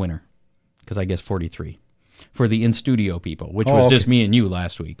me the winner because I guessed 43 for the in-studio people, which was just me and you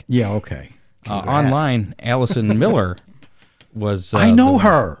last week. Yeah, okay. Online, Allison Miller was... I know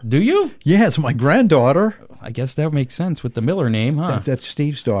her. Do you? Yeah, it's my granddaughter. I guess that makes sense with the Miller name, huh? That's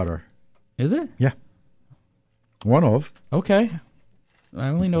Steve's daughter. Is it? Yeah. One of. Okay. I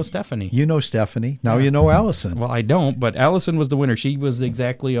only know Stephanie. You know Stephanie. Now you know Allison. Well, I don't, but Allison was the winner. She was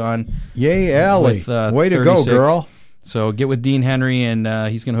exactly on... Yay, Allie. Way to 36. go, girl. So get with Dean Henry, and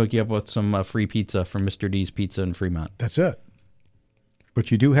he's going to hook you up with some free pizza from Mr. D's Pizza in Fremont. That's it. But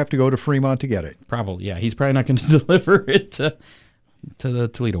you do have to go to Fremont to get it. Probably, yeah. He's probably not going to deliver it to the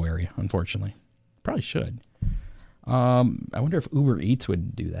Toledo area, unfortunately. Probably should. I wonder if Uber Eats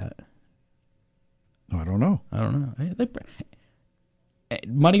would do that. I don't know.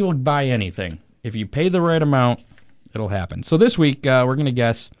 Money will buy anything. If you pay the right amount, it'll happen. So this week, we're going to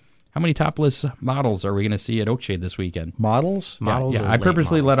guess how many topless models are we going to see at Oakshade this weekend? Models? Yeah. I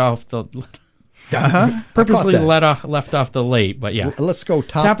purposely left off the late, but yeah. Let's go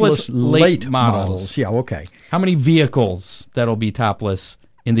topless late models. Yeah, okay. How many vehicles that'll be topless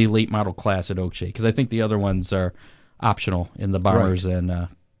in the late model class at Oakshade? Because I think the other ones are optional in the Bombers and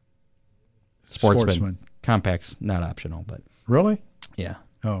Sportsman. Compact's not optional, but really? Yeah.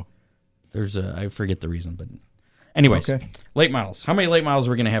 Oh. There's I forget the reason, but anyways, okay. Late models. How many late models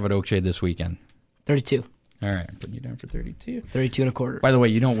are we going to have at Oakshade this weekend? 32. All right, I'm putting you down for 32. 32 and a quarter. By the way,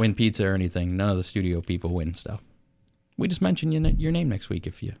 you don't win pizza or anything. None of the studio people win stuff. We just mention your name next week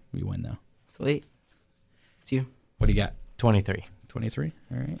if you win, though. Sweet. It's you. What do you got? 23. 23?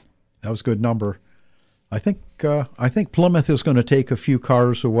 All right. That was a good number. I think Plymouth is going to take a few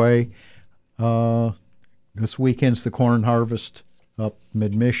cars away. This weekend's the corn harvest up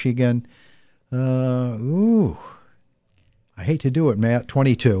mid-Michigan. I hate to do it, Matt.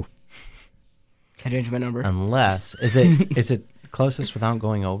 22. Can I change my number? Unless is it closest without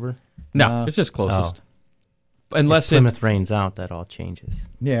going over? No, it's just closest. Unless if Plymouth rains out, that all changes.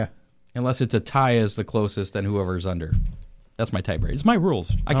 Yeah. Unless it's a tie as the closest, then whoever's under. That's my tiebreaker. It's my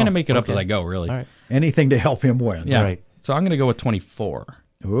rules. I kind of make it up as I go, really. All right. Anything to help him win. Yeah. Right. So I'm going to go with 24.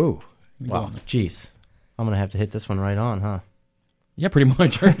 Ooh. Wow. Jeez. I'm going to have to hit this one right on, huh? Yeah, pretty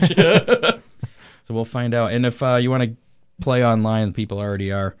much, aren't you? So we'll find out. And if you want to play online, people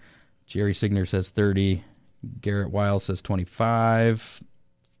already are. Jerry Signer says 30. Garrett Wiles says 25.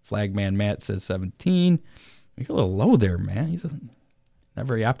 Flagman Matt says 17. You're a little low there, man. He's not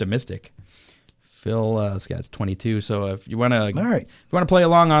very optimistic. Phil has got 22. So if you want to, if you want to play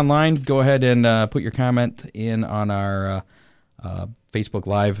along online, go ahead and put your comment in on our Facebook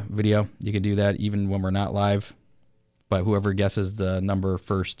Live video. You can do that even when we're not live. But whoever guesses the number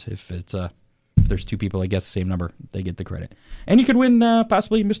first, if there's two people that guess the same number, they get the credit. And you could win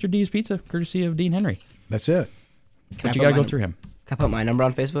possibly Mr. D's Pizza, courtesy of Dean Henry. That's it. But you got to go through him. Can I put my number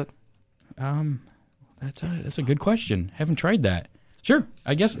on Facebook? That's a good question. Haven't tried that. Sure,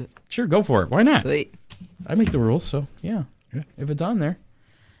 I guess. Sure, go for it. Why not? Sweet. I make the rules, so yeah. If it's on there.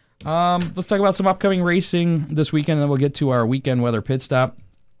 Let's talk about some upcoming racing this weekend, and then we'll get to our weekend weather pit stop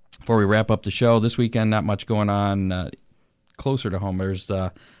before we wrap up the show. This weekend, not much going on. Closer to home, there's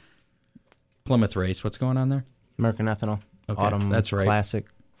the Plymouth race. What's going on there? American Ethanol. Okay, Autumn that's right. Classic.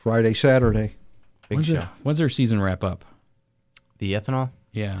 Friday, Saturday. Big show. When's their season wrap up? The Ethanol?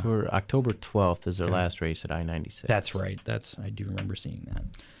 Yeah. October 12th is their last race at I-96. That's right. I do remember seeing that.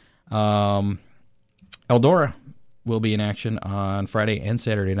 Eldora will be in action on Friday and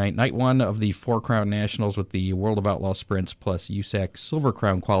Saturday night. Night one of the Four Crown Nationals with the World of Outlaw Sprints plus USAC Silver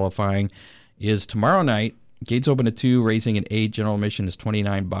Crown qualifying is tomorrow night. Gates open at 2, racing at 8. General admission is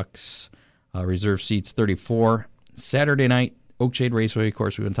 $29. Reserve seats $34. Saturday night, Oakshade Raceway. Of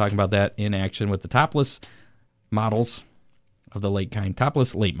course, we've been talking about that in action with the topless models of the late kind.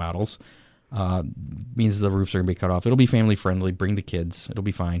 Topless late models. Means the roofs are going to be cut off. It'll be family friendly. Bring the kids. It'll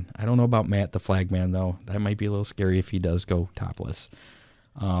be fine. I don't know about Matt, the flagman, though. That might be a little scary if he does go topless.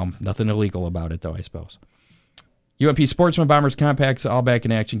 Nothing illegal about it, though, I suppose. UMP Sportsman Bombers Compacts all back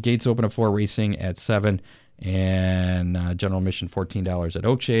in action. Gates open at 4, racing at 7, and general admission $14 at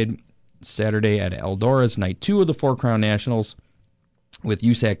Oakshade. Saturday at Eldora's night 2 of the Four Crown Nationals with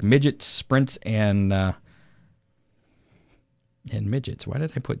USAC midgets, sprints, and midgets. Why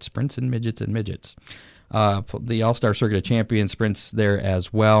did I put sprints and midgets and midgets? The All-Star Circuit of Champions sprints there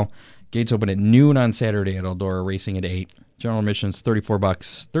as well. Gates open at noon on Saturday at Eldora, racing at 8. General admissions $34,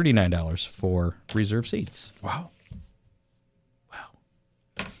 $39 for reserve seats. Wow.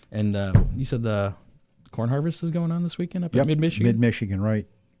 And you said the corn harvest is going on this weekend up at Mid-Michigan? Mid-Michigan, right.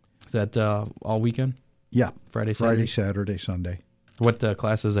 Is that all weekend? Yeah. Friday, Saturday, Sunday. What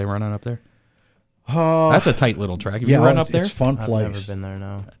classes they running up there? That's a tight little track. Have you run up there? It's a fun place. I've never been there,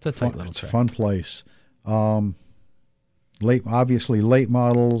 no. It's a tight little track. It's a fun place. Obviously late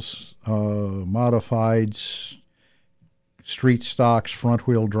models, modifieds, street stocks, front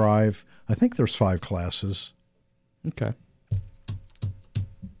wheel drive. I think there's 5 classes. Okay.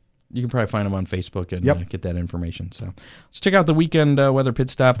 You can probably find them on Facebook and get that information. So let's check out the weekend weather pit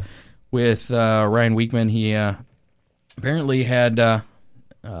stop with Ryan Weekman. He apparently had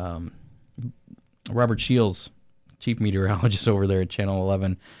Robert Shields, chief meteorologist over there at Channel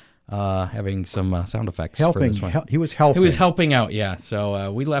 11, having some sound effects for this one. He was helping. He was helping out, yeah. So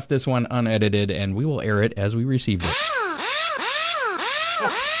we left this one unedited, and we will air it as we receive it.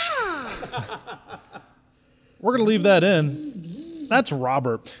 We're going to leave that in. That's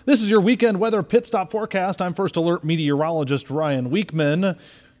Robert. This is your weekend weather pit stop forecast. I'm First Alert meteorologist Ryan Weekman.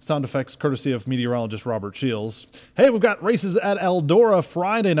 Sound effects courtesy of meteorologist Robert Shields. Hey, we've got races at Eldora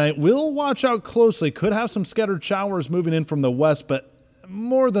Friday night. We'll watch out closely. Could have some scattered showers moving in from the west, but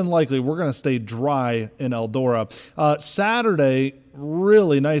more than likely we're going to stay dry in Eldora. Saturday,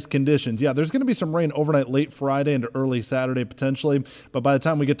 really nice conditions. Yeah, there's going to be some rain overnight late Friday into early Saturday potentially, but by the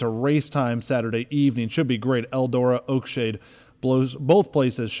time we get to race time Saturday evening, should be great. Eldora, Oakshade, both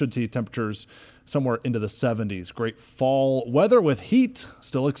places should see temperatures somewhere into the 70s. Great fall weather with heat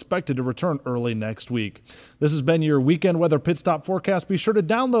still expected to return early next week. This has been your weekend weather pit stop forecast. Be sure to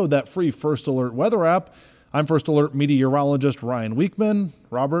download that free First Alert weather app. I'm First Alert meteorologist Ryan Weekman.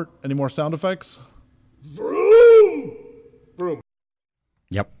 Robert, any more sound effects? Vroom! Vroom.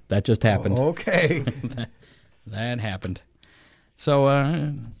 Yep, that just happened. Okay. that happened. So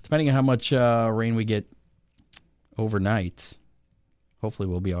depending on how much rain we get overnight, hopefully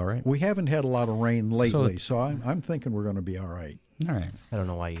we'll be all right. We haven't had a lot of rain lately, so I'm thinking we're going to be all right. All right. I don't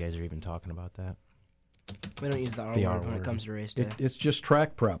know why you guys are even talking about that. We don't use the R word when it comes to race day. It's just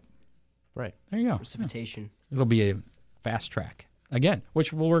track prep. Right. There you go. Precipitation. Yeah. It'll be a fast track again,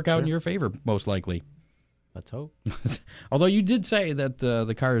 which will work out in your favor most likely. Let's hope. Although you did say that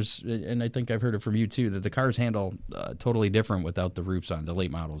the cars, and I think I've heard it from you too, that the cars handle totally different without the roofs on. The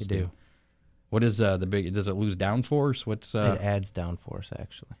late models do. What is the big? Does it lose downforce? What's it adds downforce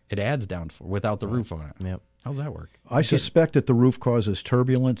actually. It adds downforce without the roof on it. Yep. How's that work? I suspect that the roof causes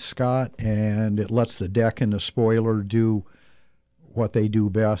turbulence, Scott, and it lets the deck and the spoiler do what they do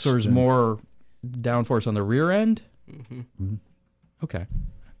best. So there's more downforce on the rear end? Mm-hmm. Mm-hmm. Okay.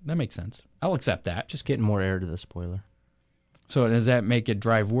 That makes sense. I'll accept that. Just getting more air to the spoiler. So does that make it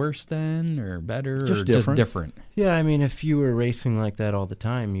drive worse then, or better, just or different. just different? Yeah, I mean, if you were racing like that all the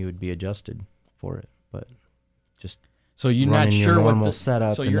time, you would be adjusted for it. But just so you're not running sure your what normal the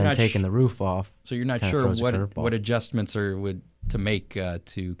setup so and you're then not taking the roof off. So you're not sure what adjustments are to make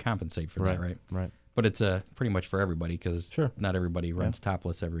to compensate for that, right? Right. But it's pretty much for everybody because not everybody runs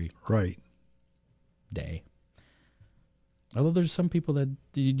topless every day. Although there's some people that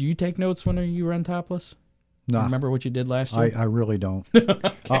do you take notes when you run topless? No. Remember what you did last year? I really don't.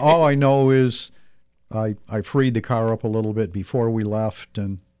 All I know is I freed the car up a little bit before we left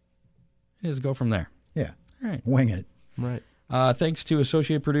and just go from there. Yeah. All right. Wing it. Right. Thanks to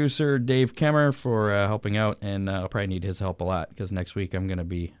associate producer Dave Kemmer for helping out, and I'll probably need his help a lot because next week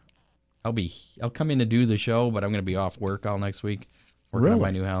I'll come in to do the show, but I'm going to be off work all next week working on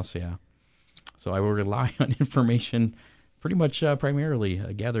my new house. Yeah. So I will rely on information pretty much primarily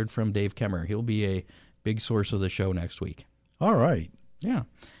gathered from Dave Kemmer. He'll be a big source of the show next week. All right. Yeah.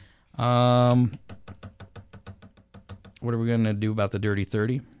 What are we going to do about the Dirty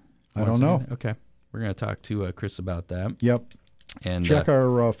 30? I don't know. Okay. We're going to talk to Chris about that. Yep. And check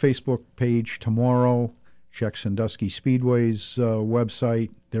our Facebook page tomorrow. Check Sandusky Speedway's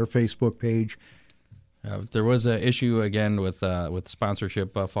website, their Facebook page. There was an issue again with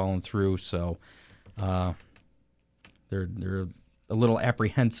sponsorship falling through, so they're a little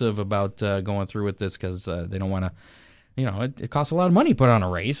apprehensive about going through with this because they don't want to. It costs a lot of money to put on a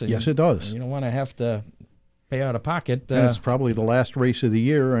race. Yes, it does. You don't want to have to pay out of pocket. And it's probably the last race of the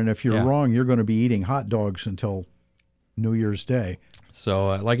year, and if you're wrong, you're going to be eating hot dogs until New Year's Day.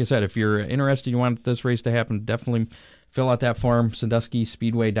 So, like I said, if you're interested, you want this race to happen, definitely fill out that form,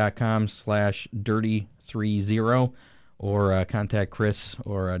 sanduskyspeedway.com/dirty30, or contact Chris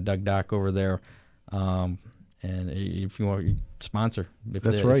or Doug Dock over there. And if you want to sponsor, if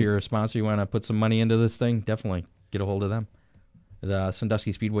you're a sponsor, you want to put some money into this thing, definitely get a hold of them. The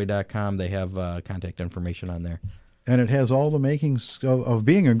sanduskyspeedway.com, they have contact information on there. And it has all the makings of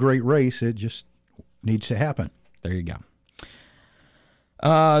being a great race. It just needs to happen. There you go.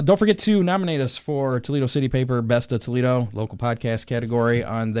 Don't forget to nominate us for Toledo City Paper Best of Toledo local podcast category.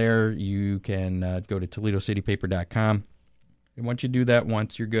 On there, you can go to ToledoCityPaper.com. And once you do that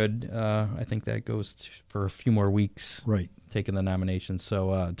once, you're good. I think that goes for a few more weeks. Right. Taking the nominations.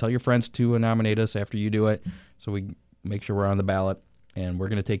 So tell your friends to nominate us after you do it, so we make sure we're on the ballot. And we're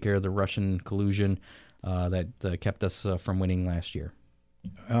going to take care of the Russian collusion that kept us from winning last year.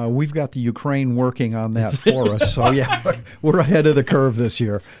 We've got the Ukraine working on that for us. So, yeah, we're ahead of the curve this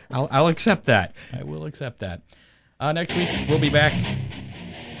year. I'll accept that. I will accept that. Next week, we'll be back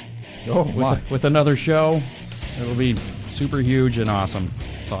with another show. It'll be super huge and awesome.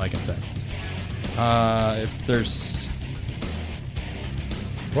 That's all I can say. If there's...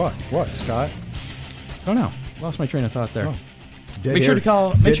 What, Scott? I don't know. Lost my train of thought there. Oh. Make sure to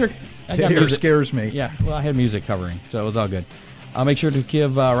call... Dead air scares me. Yeah, well, I had music covering, so it was all good. Make sure to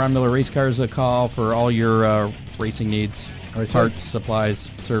give Ron Miller Race Cars a call for all your racing needs. Right, parts, supplies,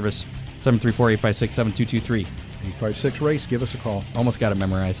 service. 734-856-7223. 856 Race, give us a call. Almost got it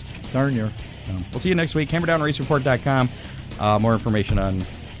memorized. Darn you. We'll see you next week. HammerdownRaceReport.com. More information on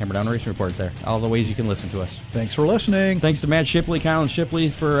Hammerdown Race Report there. All the ways you can listen to us. Thanks for listening. Thanks to Matt Shipley, Colin Shipley,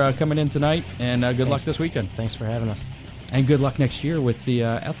 for coming in tonight. And good luck this weekend. Thanks for having us. And good luck next year with the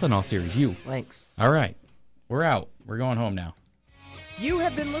Ethanol Series. Thanks. All right. We're out. We're going home now. You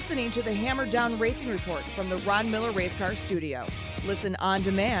have been listening to the Hammer Down Racing Report from the Ron Miller Race Car Studio. Listen on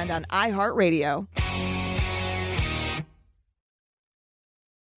demand on iHeartRadio.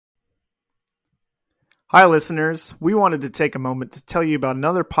 Hi, listeners. We wanted to take a moment to tell you about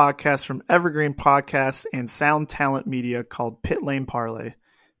another podcast from Evergreen Podcasts and Sound Talent Media called Pit Lane Parlay.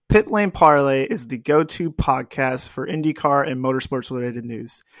 Pit Lane Parlay is the go-to podcast for IndyCar and motorsports-related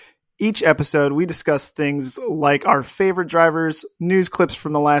news. Each episode, we discuss things like our favorite drivers, news clips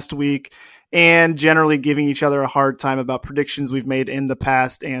from the last week, and generally giving each other a hard time about predictions we've made in the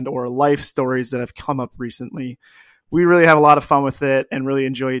past and or life stories that have come up recently. We really have a lot of fun with it and really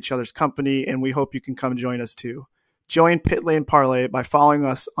enjoy each other's company, and we hope you can come join us too. Join Pit Lane Parlay by following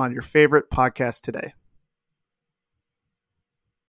us on your favorite podcast today.